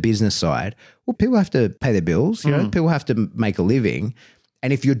interested in the business side. Well, people have to pay their bills, you know, people have to make a living.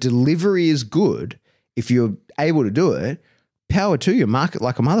 And if your delivery is good, if you're able to do it, power to you, market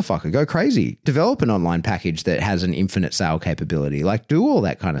like a motherfucker, go crazy, develop an online package that has an infinite sale capability, like do all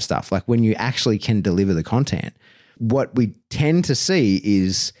that kind of stuff. Like when you actually can deliver the content, what we tend to see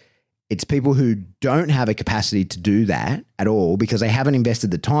is it's people who don't have a capacity to do that at all because they haven't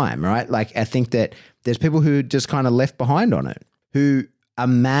invested the time, right? Like I think that there's people who just kind of left behind on it, who are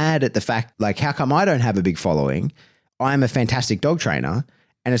mad at the fact, like, how come I don't have a big following? I'm a fantastic dog trainer.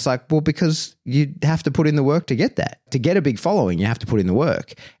 And it's like, well, because you have to put in the work to get that. To get a big following, you have to put in the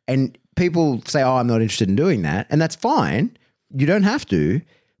work. And people say, oh, I'm not interested in doing that. And that's fine. You don't have to,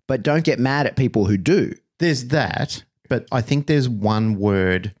 but don't get mad at people who do. There's that, but I think there's one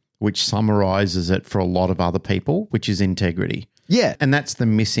word which summarizes it for a lot of other people, which is integrity. Yeah. And that's the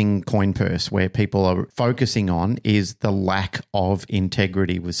missing coin purse where people are focusing on is the lack of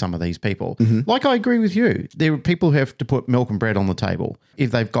integrity with some of these people. Like I agree with you. There are people who have to put milk and bread on the table.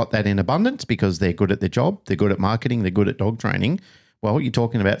 If they've got that in abundance because they're good at their job, they're good at marketing, they're good at dog training, well, you're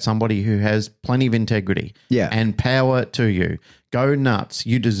talking about somebody who has plenty of integrity. Yeah. And power to you. Go nuts.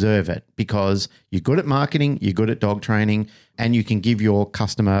 You deserve it because you're good at marketing, you're good at dog training, and you can give your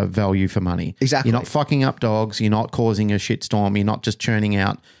customer value for money. Exactly. You're not fucking up dogs. You're not causing a shitstorm. You're not just churning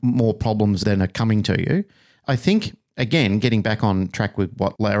out more problems than are coming to you. I think, again, getting back on track with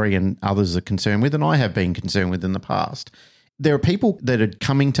what Larry and others are concerned with, and I have been concerned with in the past, there are people that are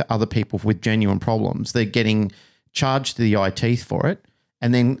coming to other people with genuine problems. They're getting charged to the eye teeth for it.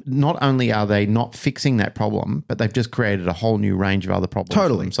 And then not only are they not fixing that problem, but they've just created a whole new range of other problems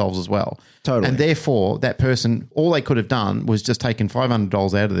for themselves as well. Totally. And therefore, that person, all they could have done was just taken $500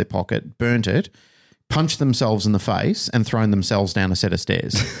 out of their pocket, burnt it, punched themselves in the face and thrown themselves down a set of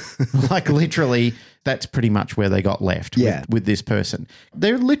stairs. Like literally, that's pretty much where they got left with this person.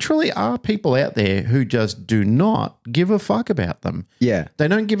 There literally are people out there who just do not give a fuck about them. Yeah. They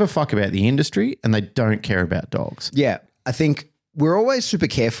don't give a fuck about the industry and they don't care about dogs. Yeah. I think we're always super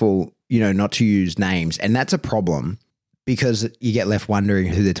careful, you know, not to use names. And that's a problem because you get left wondering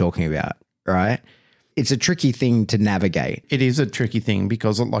who they're talking about, right? It's a tricky thing to navigate. It is a tricky thing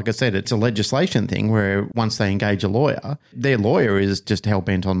because, like I said, it's a legislation thing where once they engage a lawyer, their lawyer is just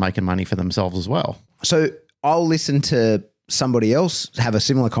hell-bent on making money for themselves as well. So I'll listen to somebody else have a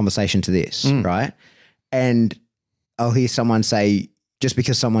similar conversation to this, right? And I'll hear someone say, just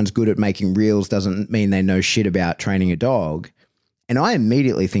because someone's good at making reels doesn't mean they know shit about training a dog. And I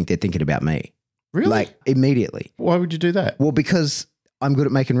immediately think they're thinking about me. Really? Like immediately. Why would you do that? Well, because I'm good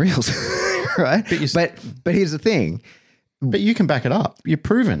at making reels, right? But here's the thing. But you can back it up. You're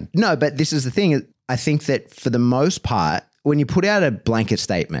proven. No, but this is the thing. I think that for the most part, when you put out a blanket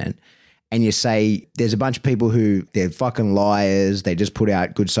statement and you say there's a bunch of people who they're fucking liars, they just put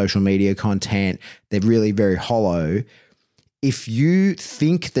out good social media content, they're really very hollow. If you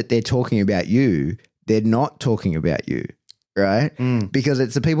think that they're talking about you, they're not talking about you, right? Because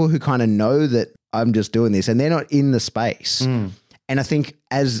it's the people who kind of know that I'm just doing this and they're not in the space. And I think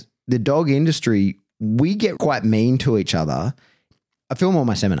as the dog industry, we get quite mean to each other. I film all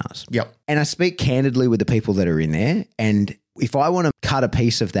my seminars. Yep. And I speak candidly with the people that are in there. And if I want to cut a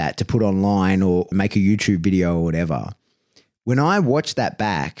piece of that to put online or make a YouTube video or whatever, when I watch that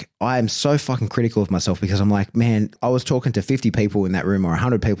back, I am so fucking critical of myself because I'm like, man, I was talking to 50 people in that room or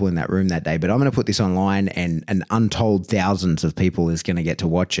 100 people in that room that day, but I'm going to put this online and an untold thousands of people is going to get to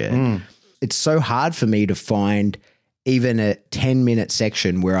watch it. It's so hard for me to find even a 10-minute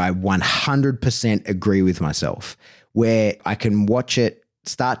section where I 100% agree with myself, where I can watch it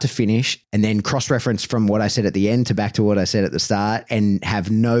start to finish and then cross-reference from what I said at the end to back to what I said at the start and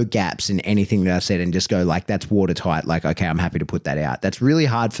have no gaps in anything that I said and just go like, that's watertight. Like, okay, I'm happy to put that out. That's really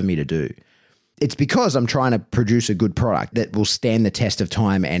hard for me to do. It's because I'm trying to produce a good product that will stand the test of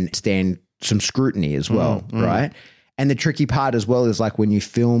time and stand some scrutiny as well, right? And the tricky part as well is like when you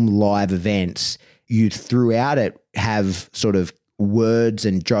film live events, you throughout it have sort of words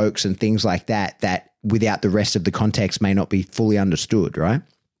and jokes and things like that that without the rest of the context may not be fully understood, right?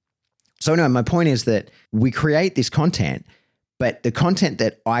 So anyway, my point is that we create this content, but the content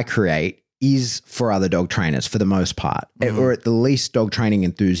that I create is for other dog trainers for the most part, or at the least dog training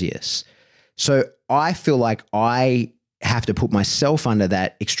enthusiasts. So I feel like I have to put myself under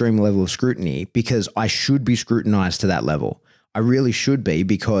that extreme level of scrutiny because I should be scrutinized to that level. I really should be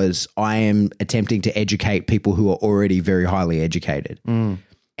because I am attempting to educate people who are already very highly educated.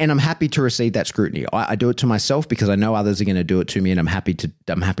 And I'm happy to receive that scrutiny. I do it to myself because I know others are going to do it to me and I'm happy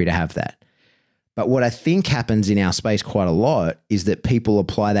to have that. But what I think happens in our space quite a lot is that people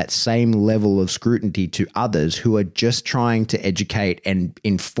apply that same level of scrutiny to others who are just trying to educate and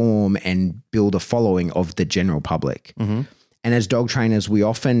inform and build a following of the general public. And as dog trainers, we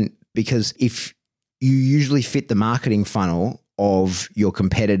often, because if you usually fit the marketing funnel of your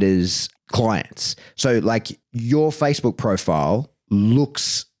competitors' clients. So like your Facebook profile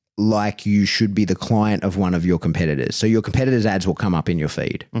looks like you should be the client of one of your competitors. So your competitors' ads will come up in your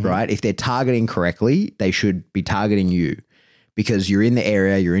feed, right? If they're targeting correctly, they should be targeting you because you're in the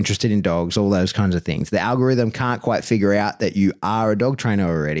area, you're interested in dogs, all those kinds of things. The algorithm can't quite figure out that you are a dog trainer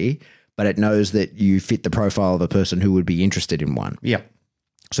already, but it knows that you fit the profile of a person who would be interested in one. Yep.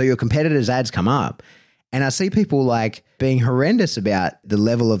 So your competitors' ads come up and I see people like being horrendous about the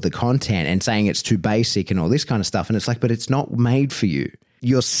level of the content and saying it's too basic and all this kind of stuff. And it's like, but it's not made for you.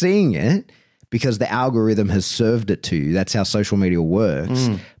 You're seeing it because the algorithm has served it to you. That's how social media works.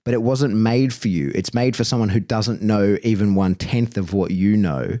 But it wasn't made for you. It's made for someone who doesn't know even 1/10 of what you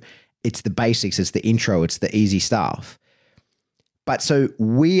know. It's the basics. It's the intro. It's the easy stuff. But so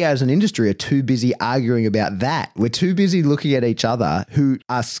we as an industry are too busy arguing about that. We're too busy looking at each other who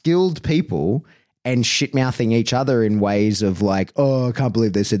are skilled people and shit-mouthing each other in ways of like, oh, I can't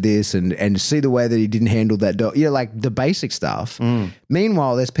believe they said this and see the way that he didn't handle that dog. You know, like the basic stuff.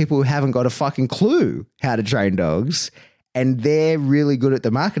 Meanwhile, there's people who haven't got a fucking clue how to train dogs and they're really good at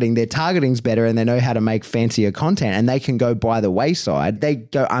the marketing. Their targeting's better and they know how to make fancier content and they can go by the wayside. They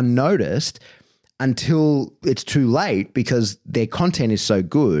go unnoticed until it's too late because their content is so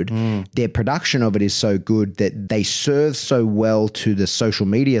good, their production of it is so good that they serve so well to the social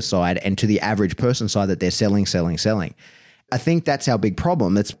media side and to the average person side that they're selling. I think that's our big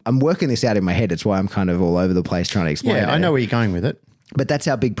problem. I'm working this out in my head. It's why I'm kind of all over the place trying to explain it. Yeah, I know where you're going with it. But that's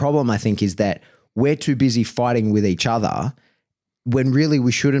our big problem, I think, is that we're too busy fighting with each other when really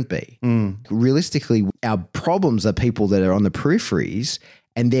we shouldn't be. Realistically, our problems are people that are on the peripheries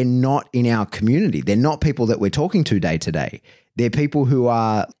and they're not in our community. They're not people that we're talking to day to day. They're people who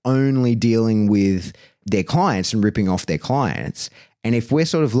are only dealing with their clients and ripping off their clients. And if we're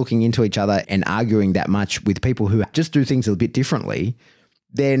sort of looking into each other and arguing that much with people who just do things a bit differently,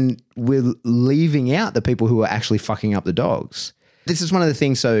 then we're leaving out the people who are actually fucking up the dogs. This is one of the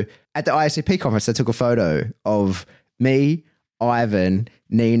things. So at the ISCP conference, I took a photo of me, Ivan,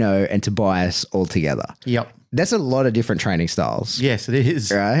 Nino, and Tobias all together. Yep. That's a lot of different training styles. Yes, it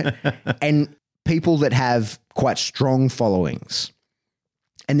is. Right? And people that have quite strong followings.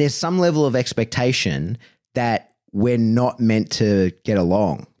 And there's some level of expectation that we're not meant to get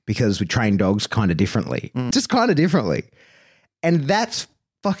along because we train dogs kind of differently, just kind of differently. And that's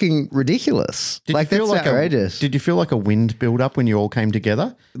fucking ridiculous. That's outrageous. Did you feel like a wind build up when you all came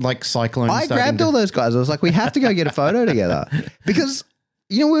together? Like cyclone? I grabbed all those guys. I was like, we have to go get a photo together because,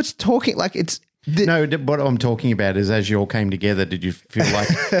 we were talking like it's. No, what I'm talking about is as you all came together, did you feel like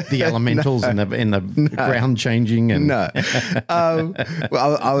the elementals in the ground changing? And No.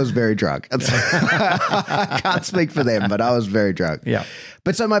 Well, I was very drunk. I can't speak for them, but I was very drunk. Yeah.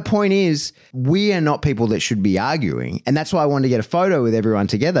 But so my point is, we are not people that should be arguing. And that's why I wanted to get a photo with everyone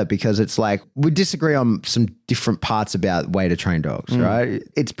together, because it's like we disagree on some different parts about way to train dogs, right?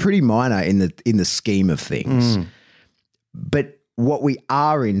 It's pretty minor in the scheme of things. But what we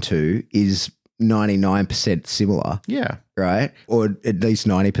are into is 99% similar. Yeah. Right? Or at least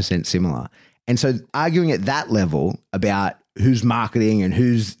 90% similar. And so arguing at that level about who's marketing and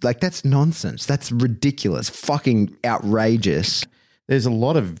who's like, that's nonsense. That's ridiculous. Fucking outrageous. There's a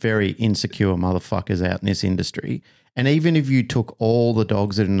lot of very insecure motherfuckers out in this industry. And even if you took all the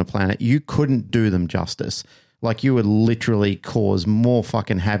dogs that are on the planet, you couldn't do them justice. Like you would literally cause more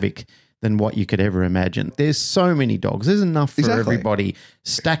fucking havoc than what you could ever imagine. There's so many dogs. There's enough for everybody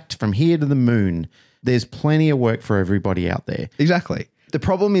stacked from here to the moon. There's plenty of work for everybody out there. Exactly. The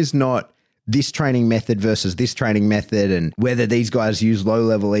problem is not this training method versus this training method and whether these guys use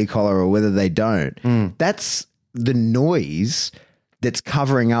low-level e-collar or whether they don't. That's the noise that's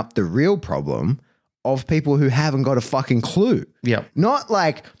covering up the real problem of people who haven't got a fucking clue. Yeah. Not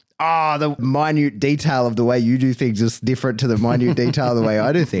like, the minute detail of the way you do things is different to the minute detail of the way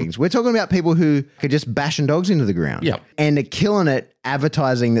I do things. We're talking about people who are just bashing dogs into the ground. Yeah. And are killing it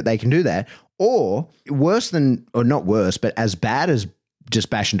advertising that they can do that. Or not worse, but as bad as just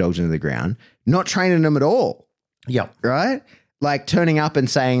bashing dogs into the ground, not training them at all. Yeah. Right? Like turning up and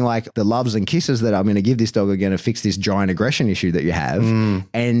saying like the loves and kisses that I'm going to give this dog are going to fix this giant aggression issue that you have,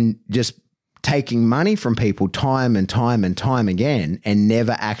 and just taking money from people time and time and time again and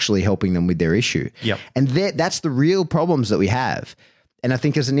never actually helping them with their issue. Yep. And that's the real problems that we have. And I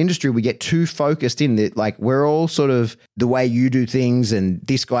think as an industry, we get too focused in that, like we're all sort of the way you do things and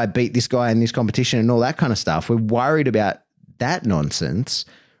this guy beat this guy in this competition and all that kind of stuff. We're worried about that nonsense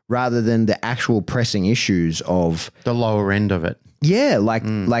rather than the actual pressing issues of the lower end of it. Yeah. Like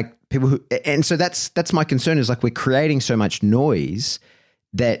people who, and so that's my concern is like we're creating so much noise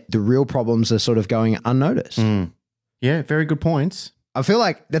that the real problems are sort of going unnoticed. Yeah, very good points. I feel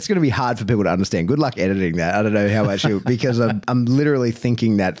like that's going to be hard for people to understand. Good luck editing that. I don't know how much because I'm literally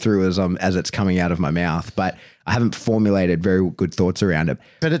thinking that through as it's coming out of my mouth, but I haven't formulated very good thoughts around it.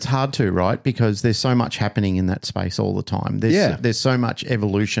 But it's hard to, right? Because there's so much happening in that space all the time. There's so much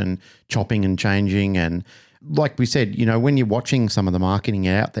evolution, chopping and changing. And like we said, when you're watching some of the marketing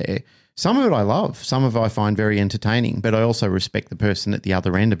out there, some of it I love, some of it I find very entertaining, but I also respect the person at the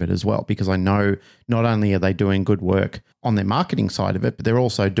other end of it as well, because I know not only are they doing good work on their marketing side of it, but they're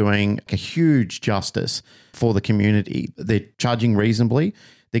also doing a huge justice for the community. They're charging reasonably.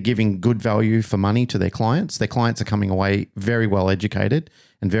 They're giving good value for money to their clients. Their clients are coming away very well educated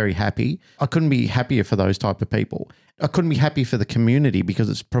and very happy. I couldn't be happier for those type of people. I couldn't be happy for the community because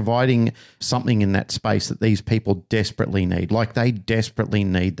it's providing something in that space that these people desperately need. Like they desperately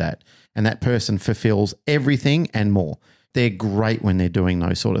need that. And that person fulfills everything and more. They're great when they're doing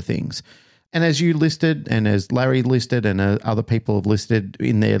those sort of things. And as you listed and as Larry listed and other people have listed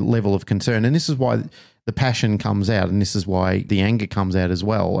in their level of concern, and this is why the passion comes out and this is why the anger comes out as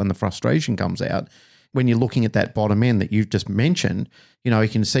well and the frustration comes out. When you're looking at that bottom end that you've just mentioned, you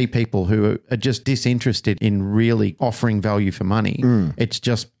can see people who are just disinterested in really offering value for money. It's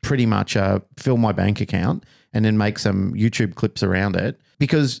just pretty much fill my bank account and then make some YouTube clips around it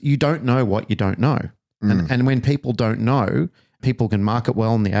because you don't know what you don't know. And when people don't know, people can market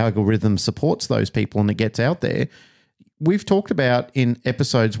well and the algorithm supports those people and it gets out there. We've talked about in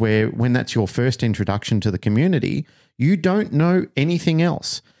episodes where when that's your first introduction to the community, you don't know anything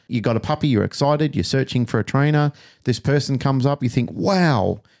else. You got a puppy, you're excited, you're searching for a trainer. This person comes up, you think,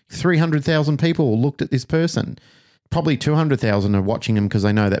 wow, 300,000 people looked at this person. Probably 200,000 are watching them because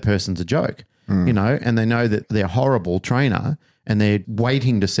they know that person's a joke, and they know that they're a horrible trainer and they're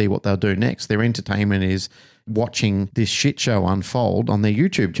waiting to see what they'll do next. Their entertainment is watching this shit show unfold on their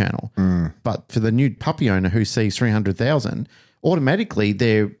YouTube channel. But for the new puppy owner who sees 300,000, automatically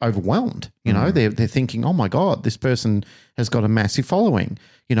they're overwhelmed. They're thinking, oh my God, this person has got a massive following.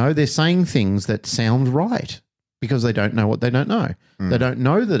 They're saying things that sound right. because they don't know what they don't know. They don't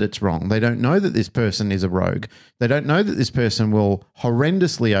know that it's wrong. They don't know that this person is a rogue. They don't know that this person will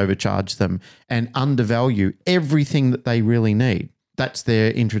horrendously overcharge them and undervalue everything that they really need. That's their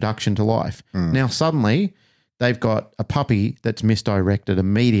introduction to life. Now, suddenly, they've got a puppy that's misdirected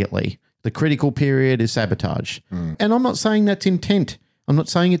immediately. The critical period is sabotage. And I'm not saying that's intent. I'm not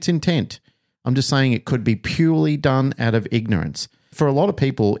saying it's intent. I'm just saying it could be purely done out of ignorance. For a lot of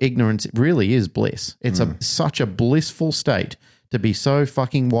people, ignorance really is bliss. It's such a blissful state to be so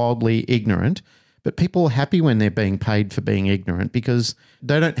fucking wildly ignorant. But people are happy when they're being paid for being ignorant because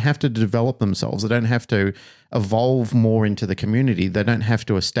they don't have to develop themselves. They don't have to evolve more into the community. They don't have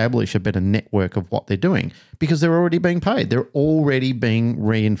to establish a better network of what they're doing because they're already being paid. They're already being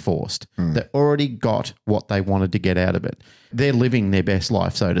reinforced. They've already got what they wanted to get out of it. They're living their best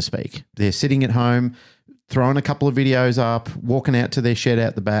life, so to speak. They're sitting at home, throwing a couple of videos up, walking out to their shed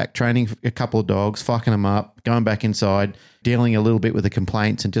out the back, training a couple of dogs, fucking them up, going back inside, dealing a little bit with the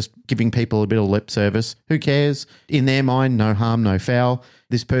complaints and just giving people a bit of lip service. Who cares? In their mind, no harm, no foul.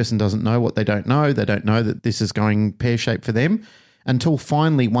 This person doesn't know what they don't know. They don't know that this is going pear-shaped for them until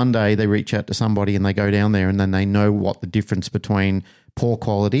finally one day they reach out to somebody and they go down there and then they know what the difference between poor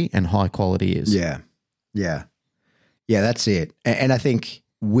quality and high quality is. Yeah, that's it. And I think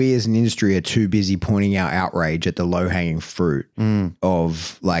we as an industry are too busy pointing our outrage at the low-hanging fruit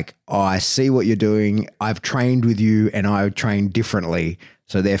of like, oh, I see what you're doing. I've trained with you and I've trained differently.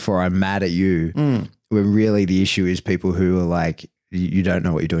 So therefore I'm mad at you. When really the issue is people who are like, you don't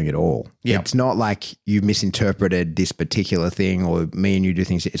know what you're doing at all. Yep. It's not like you misinterpreted this particular thing or me and you do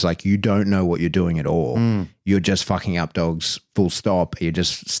things. It's like you don't know what you're doing at all. You're just fucking up dogs, full stop. You're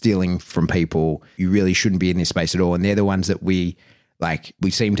just stealing from people. You really shouldn't be in this space at all. And they're the ones that we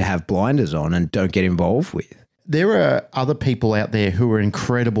seem to have blinders on and don't get involved with. There are other people out there who are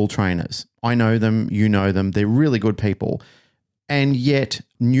incredible trainers. I know them, you know them. They're really good people. And yet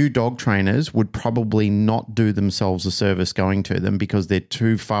new dog trainers would probably not do themselves a service going to them because they're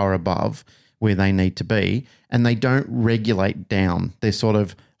too far above where they need to be and they don't regulate down. They're sort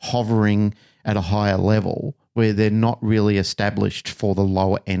of hovering at a higher level where they're not really established for the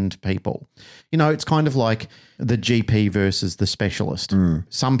lower end people. You know, it's kind of like the GP versus the specialist.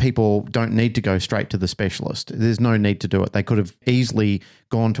 Some people don't need to go straight to the specialist. There's no need to do it. They could have easily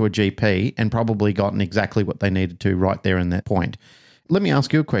gone to a GP and probably gotten exactly what they needed to right there in that point. Let me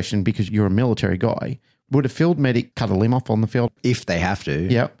ask you a question because you're a military guy. Would a field medic cut a limb off on the field? If they have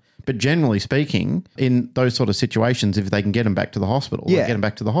to. Yep. But generally speaking, in those sort of situations, if they can get them back to the hospital, they get them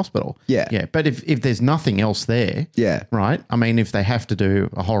back to the hospital. Yeah. But if there's nothing else there, right? I mean, if they have to do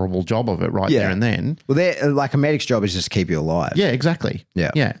a horrible job of it right there and then. Well, they're like a medic's job is just to keep you alive. Yeah, exactly.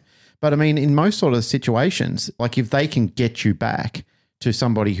 Yeah. But I mean, in most sort of situations, like if they can get you back to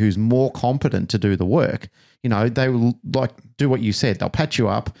somebody who's more competent to do the work, you know, they will like do what you said. They'll patch you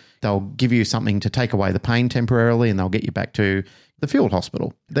up. They'll give you something to take away the pain temporarily and they'll get you back to the field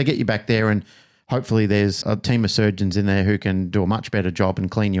hospital. They get you back there and hopefully there's a team of surgeons in there who can do a much better job and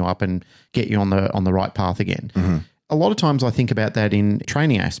clean you up and get you on the right path again. A lot of times I think about that in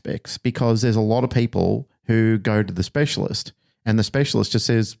training aspects because there's a lot of people who go to the specialist and the specialist just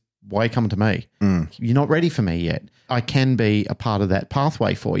says, why come to me? You're not ready for me yet. I can be a part of that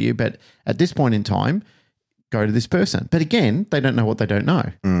pathway for you, but at this point in time, go to this person. But again, they don't know what they don't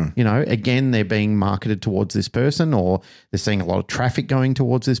know. You know, again, they're being marketed towards this person or they're seeing a lot of traffic going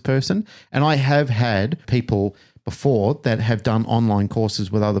towards this person. And I have had people before that have done online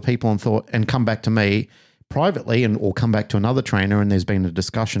courses with other people and come back to me privately or come back to another trainer and there's been a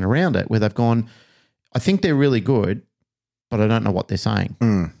discussion around it where they've gone, I think they're really good, but I don't know what they're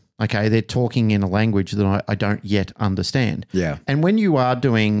saying. Okay, they're talking in a language that I don't yet understand. Yeah. And when you are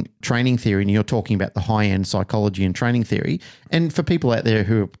doing training theory and you're talking about the high-end psychology and training theory, and for people out there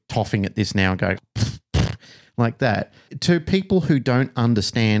who are toffing at this now and going like that, to people who don't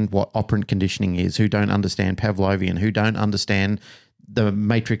understand what operant conditioning is, who don't understand Pavlovian, who don't understand the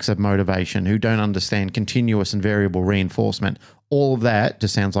matrix of motivation, who don't understand continuous and variable reinforcement, all of that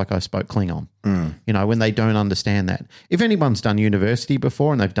just sounds like I spoke Klingon. You know, when they don't understand that. If anyone's done university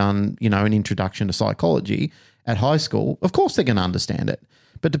before and they've done, you know, an introduction to psychology at high school, of course they're going to understand it.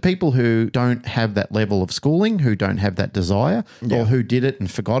 But to people who don't have that level of schooling, who don't have that desire, or who did it and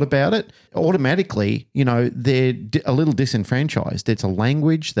forgot about it, automatically, you know, they're a little disenfranchised. It's a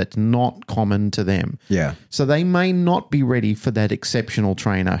language that's not common to them. Yeah. So they may not be ready for that exceptional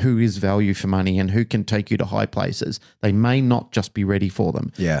trainer who is value for money and who can take you to high places. They may not just be ready for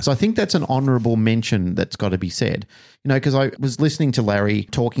them. Yeah. So I think that's an honourable mention that's got to be said. You know, because I was listening to Larry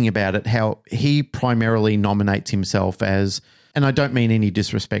talking about it, how he primarily nominates himself as And I don't mean any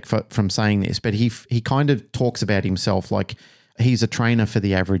disrespect from saying this, but he kind of talks about himself like he's a trainer for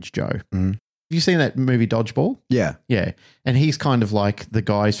the average Joe. Have you seen that movie Dodgeball? Yeah. Yeah. And he's kind of like the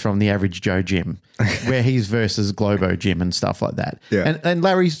guys from the Average Joe gym where he's versus Globo gym and stuff like that. Yeah. And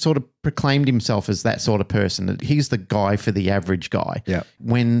Larry sort of proclaimed himself as that sort of person, that he's the guy for the average guy. Yeah.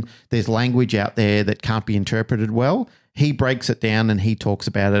 When there's language out there that can't be interpreted well, he breaks it down and he talks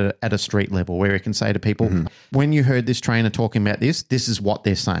about it at a street level where he can say to people, when you heard this trainer talking about this is what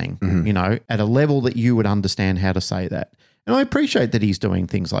they're saying, you know, at a level that you would understand how to say that. And I appreciate that he's doing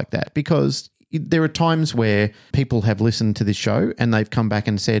things like that, because there are times where people have listened to this show and they've come back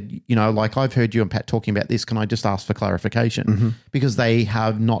and said, you know, like, I've heard you and Pat talking about this. Can I just ask for clarification? Because they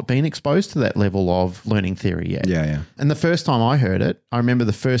have not been exposed to that level of learning theory yet. Yeah, yeah. And the first time I heard it, I remember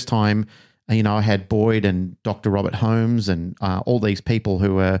the first time, you know, I had Boyd and Dr. Robert Holmes and all these people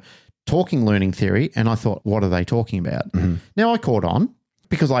who were talking learning theory, and I thought, what are they talking about? Now I caught on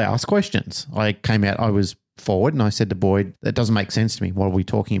because I asked questions. I came out, I was forward and I said to Boyd, that doesn't make sense to me. What are we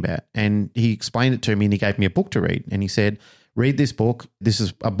talking about? And he explained it to me and he gave me a book to read. And he said, read this book. This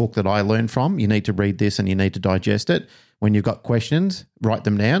is a book that I learned from. You need to read this and you need to digest it. When you've got questions, write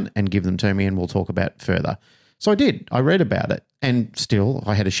them down and give them to me and we'll talk about it further. So I did. I read about it and still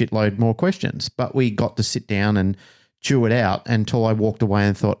I had a shitload more questions, but we got to sit down and chew it out until I walked away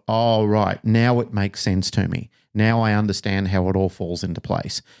and thought, oh, right, now it makes sense to me. Now I understand how it all falls into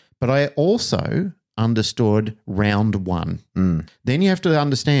place. But I also understood round one. Then you have to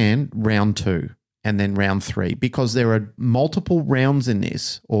understand round two and then round three, because there are multiple rounds in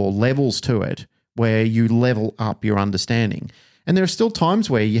this, or levels to it, where you level up your understanding. And there are still times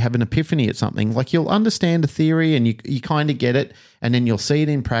where you have an epiphany at something, like you'll understand a theory and you kind of get it, and then you'll see it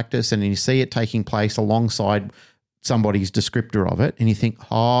in practice and then you see it taking place alongside somebody's descriptor of it, and you think,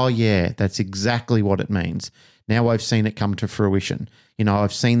 oh yeah, that's exactly what it means. Now I've seen it come to fruition. You know,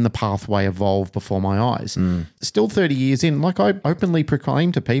 I've seen the pathway evolve before my eyes. Still 30 years in, like I openly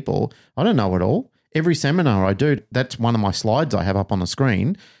proclaim to people, I don't know it all. Every seminar I do, that's one of my slides I have up on the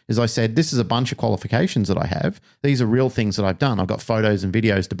screen, is I said, this is a bunch of qualifications that I have. These are real things that I've done. I've got photos and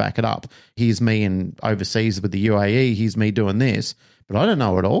videos to back it up. Here's me in overseas with the UAE. Here's me doing this. But I don't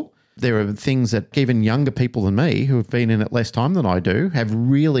know it all. There are things that even younger people than me who have been in it less time than I do have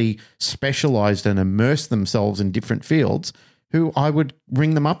really specialized and immersed themselves in different fields, who I would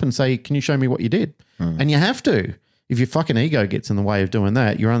ring them up and say, can you show me what you did? And you have to. If your fucking ego gets in the way of doing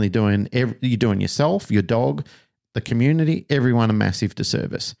that, you're only doing, you're doing yourself, your dog, the community, everyone a massive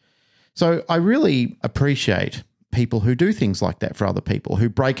disservice. So I really appreciate people who do things like that for other people, who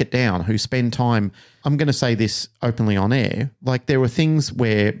break it down, who spend time. I'm going to say this openly on air. Like, there were things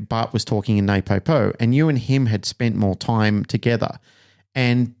where Bart was talking in Napopo and you and him had spent more time together,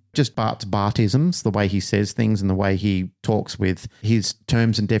 and just Bart's Bartisms, the way he says things and the way he talks with his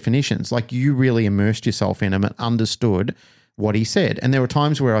terms and definitions, like you really immersed yourself in him and understood what he said. And there were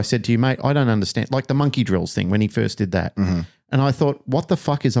times where I said to you, mate, I don't understand, like the monkey drills thing when he first did that. And I thought, what the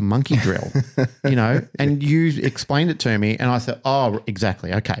fuck is a monkey drill? You know, and you explained it to me and I thought, oh,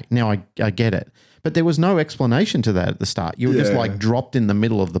 exactly. Okay, now I get it. But there was no explanation to that at the start. You were just like dropped in the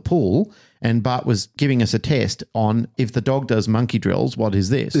middle of the pool, and Bart was giving us a test on, if the dog does monkey drills, what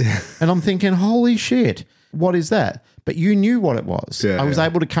is this? And I'm thinking, holy shit, what is that? But you knew what it was. I was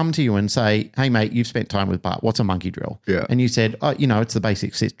able to come to you and say, hey, mate, you've spent time with Bart. What's a monkey drill? And you said, oh, you know, it's the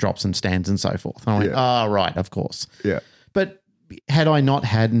basic sit, drops and stands and so forth. And I went, oh, right, of course. But had I not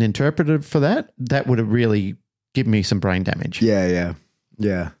had an interpreter for that, that would have really given me some brain damage. Yeah.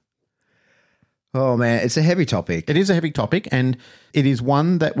 Oh, man, it's a heavy topic. It is a heavy topic, and it is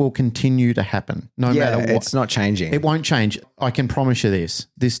one that will continue to happen no matter what. It's not changing. It won't change. I can promise you this.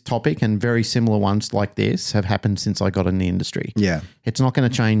 This topic and very similar ones like this have happened since I got in the industry. It's not going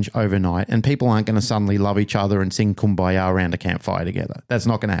to change overnight, and people aren't going to suddenly love each other and sing Kumbaya around a campfire together. That's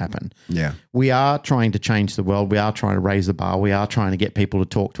not going to happen. We are trying to change the world. We are trying to raise the bar. We are trying to get people to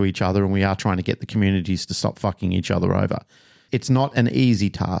talk to each other, and we are trying to get the communities to stop fucking each other over. It's not an easy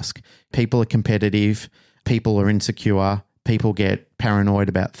task. People are competitive. People are insecure. People get paranoid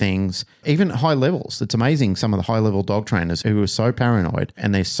about things, even at high levels. It's amazing, some of the high-level dog trainers who are so paranoid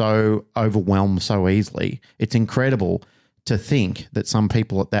and they're so overwhelmed so easily. It's incredible to think that some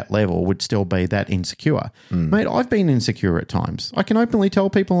people at that level would still be that insecure. Mate, I've been insecure at times. I can openly tell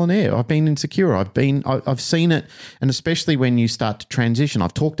people on air, I've been insecure. I've seen it, and especially when you start to transition.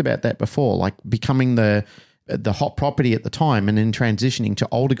 I've talked about that before, like becoming the hot property at the time and then transitioning to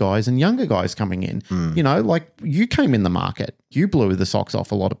older guys and younger guys coming in. You know, like you came in the market, you blew the socks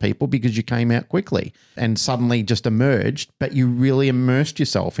off a lot of people because you came out quickly and suddenly just emerged, but you really immersed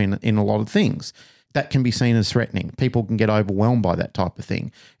yourself in a lot of things. that can be seen as threatening. People can get overwhelmed by that type of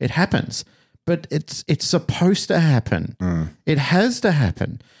thing. It happens, but it's supposed to happen. It has to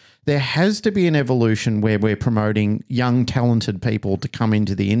happen. There has to be an evolution where we're promoting young, talented people to come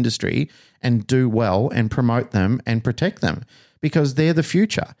into the industry and do well and promote them and protect them because they're the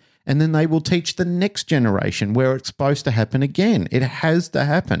future. And then they will teach the next generation where it's supposed to happen again. It has to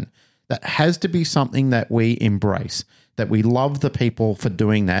happen. That has to be something that we embrace, that we love the people for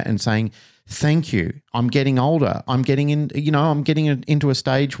doing that and saying, thank you. I'm getting older. I'm getting into a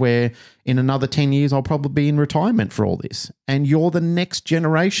stage where in another 10 years, I'll probably be in retirement for all this. And you're the next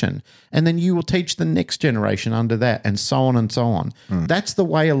generation. And then you will teach the next generation under that and so on and so on. That's the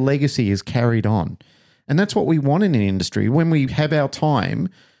way a legacy is carried on. And that's what we want in an industry. When we have our time,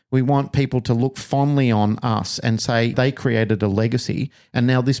 we want people to look fondly on us and say they created a legacy and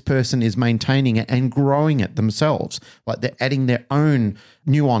now this person is maintaining it and growing it themselves. Like they're adding their own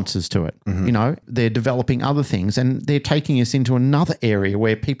nuances to it. They're developing other things and they're taking us into another area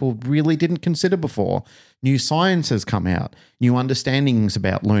where people really didn't consider before. New science has come out, new understandings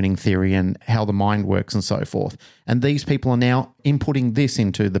about learning theory and how the mind works and so forth. And these people are now inputting this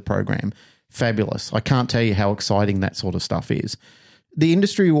into the program. Fabulous. I can't tell you how exciting that sort of stuff is. The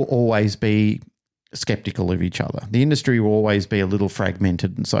industry will always be skeptical of each other. The industry will always be a little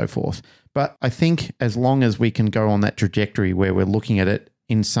fragmented and so forth. But I think as long as we can go on that trajectory where we're looking at it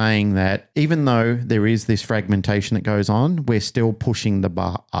in saying that even though there is this fragmentation that goes on, we're still pushing the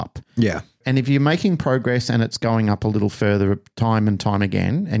bar up. Yeah. And if you're making progress and it's going up a little further time and time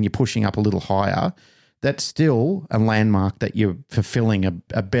again and you're pushing up a little higher, that's still a landmark that you're fulfilling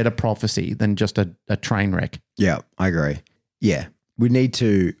a better prophecy than just a train wreck. Yeah, I agree. Yeah. We need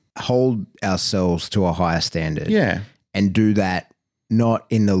to hold ourselves to a higher standard. Yeah. And do that not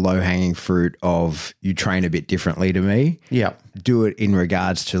in the low-hanging fruit of you train a bit differently to me. Yeah. Do it in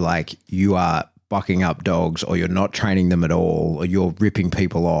regards to like you are bucking up dogs or you're not training them at all or you're ripping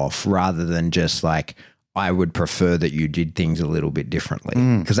people off rather than just like, I would prefer that you did things a little bit differently.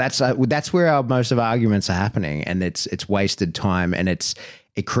 Because that's where most of our arguments are happening and it's wasted time and it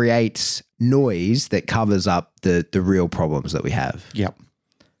creates noise that covers up the real problems that we have. Yep.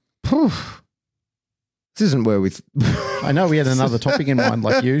 Whew. This isn't where we... I know we had another topic in mind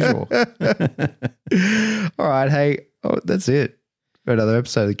like usual. All right. Hey, that's it for another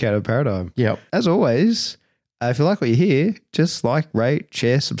episode of the K9 Paradigm. Yep. As always, if you like what you hear, just like, rate,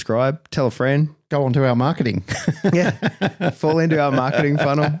 share, subscribe, tell a friend. Go on to our marketing. Yeah. Fall into our marketing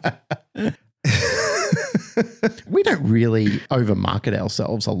funnel. We don't really over-market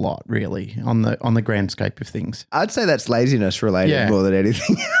ourselves a lot, really, on the grand scope of things. I'd say that's laziness related more than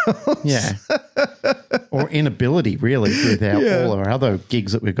anything else. Yeah. Or inability, really, with all our other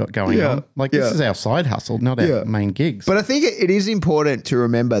gigs that we've got going on. Like, this is our side hustle, not our main gigs. But I think it is important to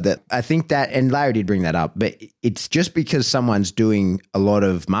remember that I think that, and Larry did bring that up, but it's just because someone's doing a lot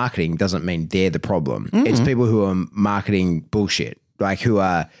of marketing doesn't mean they're the problem. Mm-hmm. It's people who are marketing bullshit, like who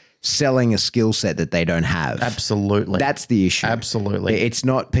are selling a skill set that they don't have. Absolutely. That's the issue. Absolutely. It's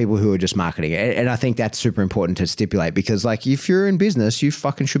not people who are just marketing. And I think that's super important to stipulate because like if you're in business, you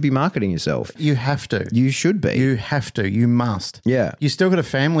fucking should be marketing yourself. You have to. You should be. You have to. You must. Yeah. You still got a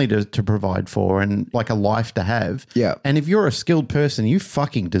family to provide for and like a life to have. Yeah. And if you're a skilled person, you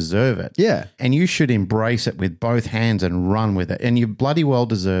fucking deserve it. Yeah. And you should embrace it with both hands and run with it. And you bloody well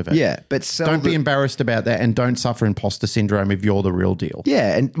deserve it. Yeah. But don't be embarrassed about that and don't suffer imposter syndrome if you're the real deal.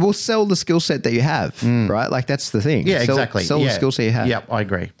 Yeah. And we'll sell the skill set that you have, right? Like that's the thing. Yeah, exactly. Sell the skill set you have. Yep, I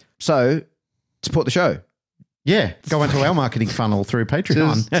agree. So support the show. Yeah, go into our marketing funnel through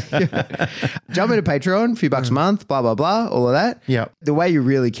Patreon. Jump into Patreon, a few bucks a month, blah, blah, blah, all of that. Yep. The way you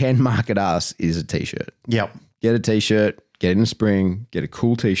really can market us is a t-shirt. Yep. Get a t-shirt, get it in the spring, get a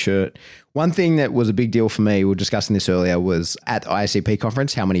cool t-shirt. One thing that was a big deal for me, we were discussing this earlier, was at the ISCP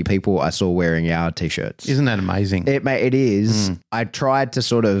conference, how many people I saw wearing our t-shirts. Isn't that amazing? It is. I tried to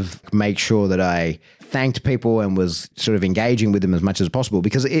sort of make sure that I thanked people and was sort of engaging with them as much as possible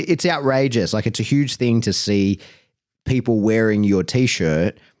because it's outrageous. Like it's a huge thing to see people wearing your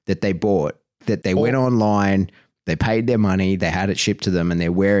t-shirt that they bought, that they went online, they paid their money, they had it shipped to them and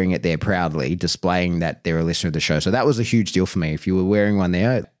they're wearing it there proudly, displaying that they're a listener of the show. So that was a huge deal for me. If you were wearing one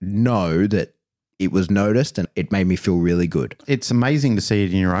there, know that it was noticed and it made me feel really good. It's amazing to see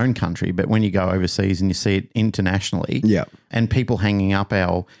it in your own country, but when you go overseas and you see it internationally and people hanging up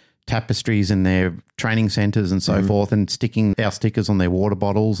our tapestries in their training centres and so forth and sticking our stickers on their water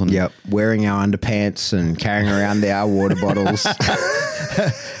bottles and wearing our underpants and carrying around our water bottles.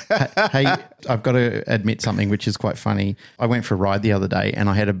 Hey, I've got to admit something which is quite funny. I went for a ride the other day and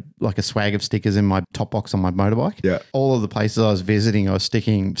I had a swag of stickers in my top box on my motorbike. Yeah. All of the places I was visiting, I was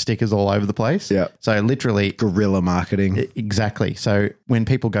sticking stickers all over the place. Yeah. So literally, Guerrilla marketing. exactly. So when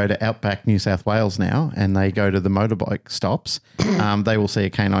people go to Outback New South Wales now and they go to the motorbike stops, they will see a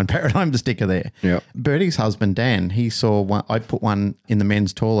Canine Paradigm sticker there. Yeah. Bertie's husband, Dan, he saw one. I put one in the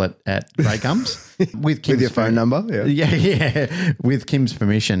men's toilet at Grey Gums with Kim's With your phone number? Yeah. With Kim's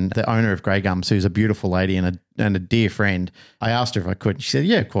permission, the owner of Grey Gums, who's a beautiful lady and a dear friend, I asked her if I could. She said,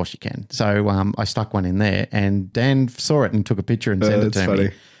 yeah, of course you can. So I stuck one in there and Dan saw it and took a picture and sent it to me.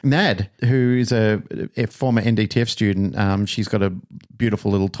 Nad, who is a former NDTF student, she's got a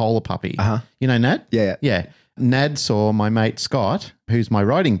beautiful little Tola puppy. You know Nad? Yeah. Yeah. Nad saw my mate Scott, who's my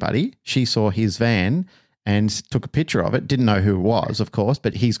riding buddy. She saw his van and took a picture of it. Didn't know who it was, of course,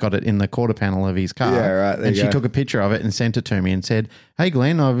 but he's got it in the quarter panel of his car. Yeah, right. There and you she go. took a picture of it and sent it to me and said, hey,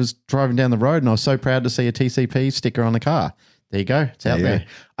 Glenn, I was driving down the road and I was so proud to see a TCP sticker on the car. There you go. It's out there.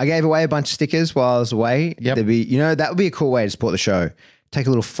 I gave away a bunch of stickers while I was away. Yep. That would be a cool way to support the show. Take a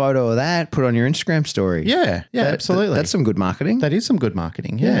little photo of that, put it on your Instagram story. Yeah, absolutely. That's some good marketing. That is some good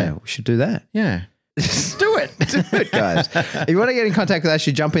marketing. yeah, Yeah. we should do that. Yeah. Do it. Do it, guys. If you want to get in contact with us,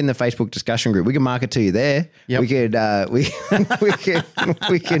 you jump in the Facebook discussion group. We can market to you there. Yep. We could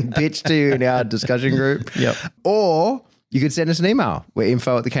we can pitch to you in our discussion group. Yep. Or you could send us an email. We're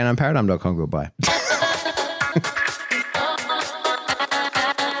info@thecanineparadigm.com. Goodbye.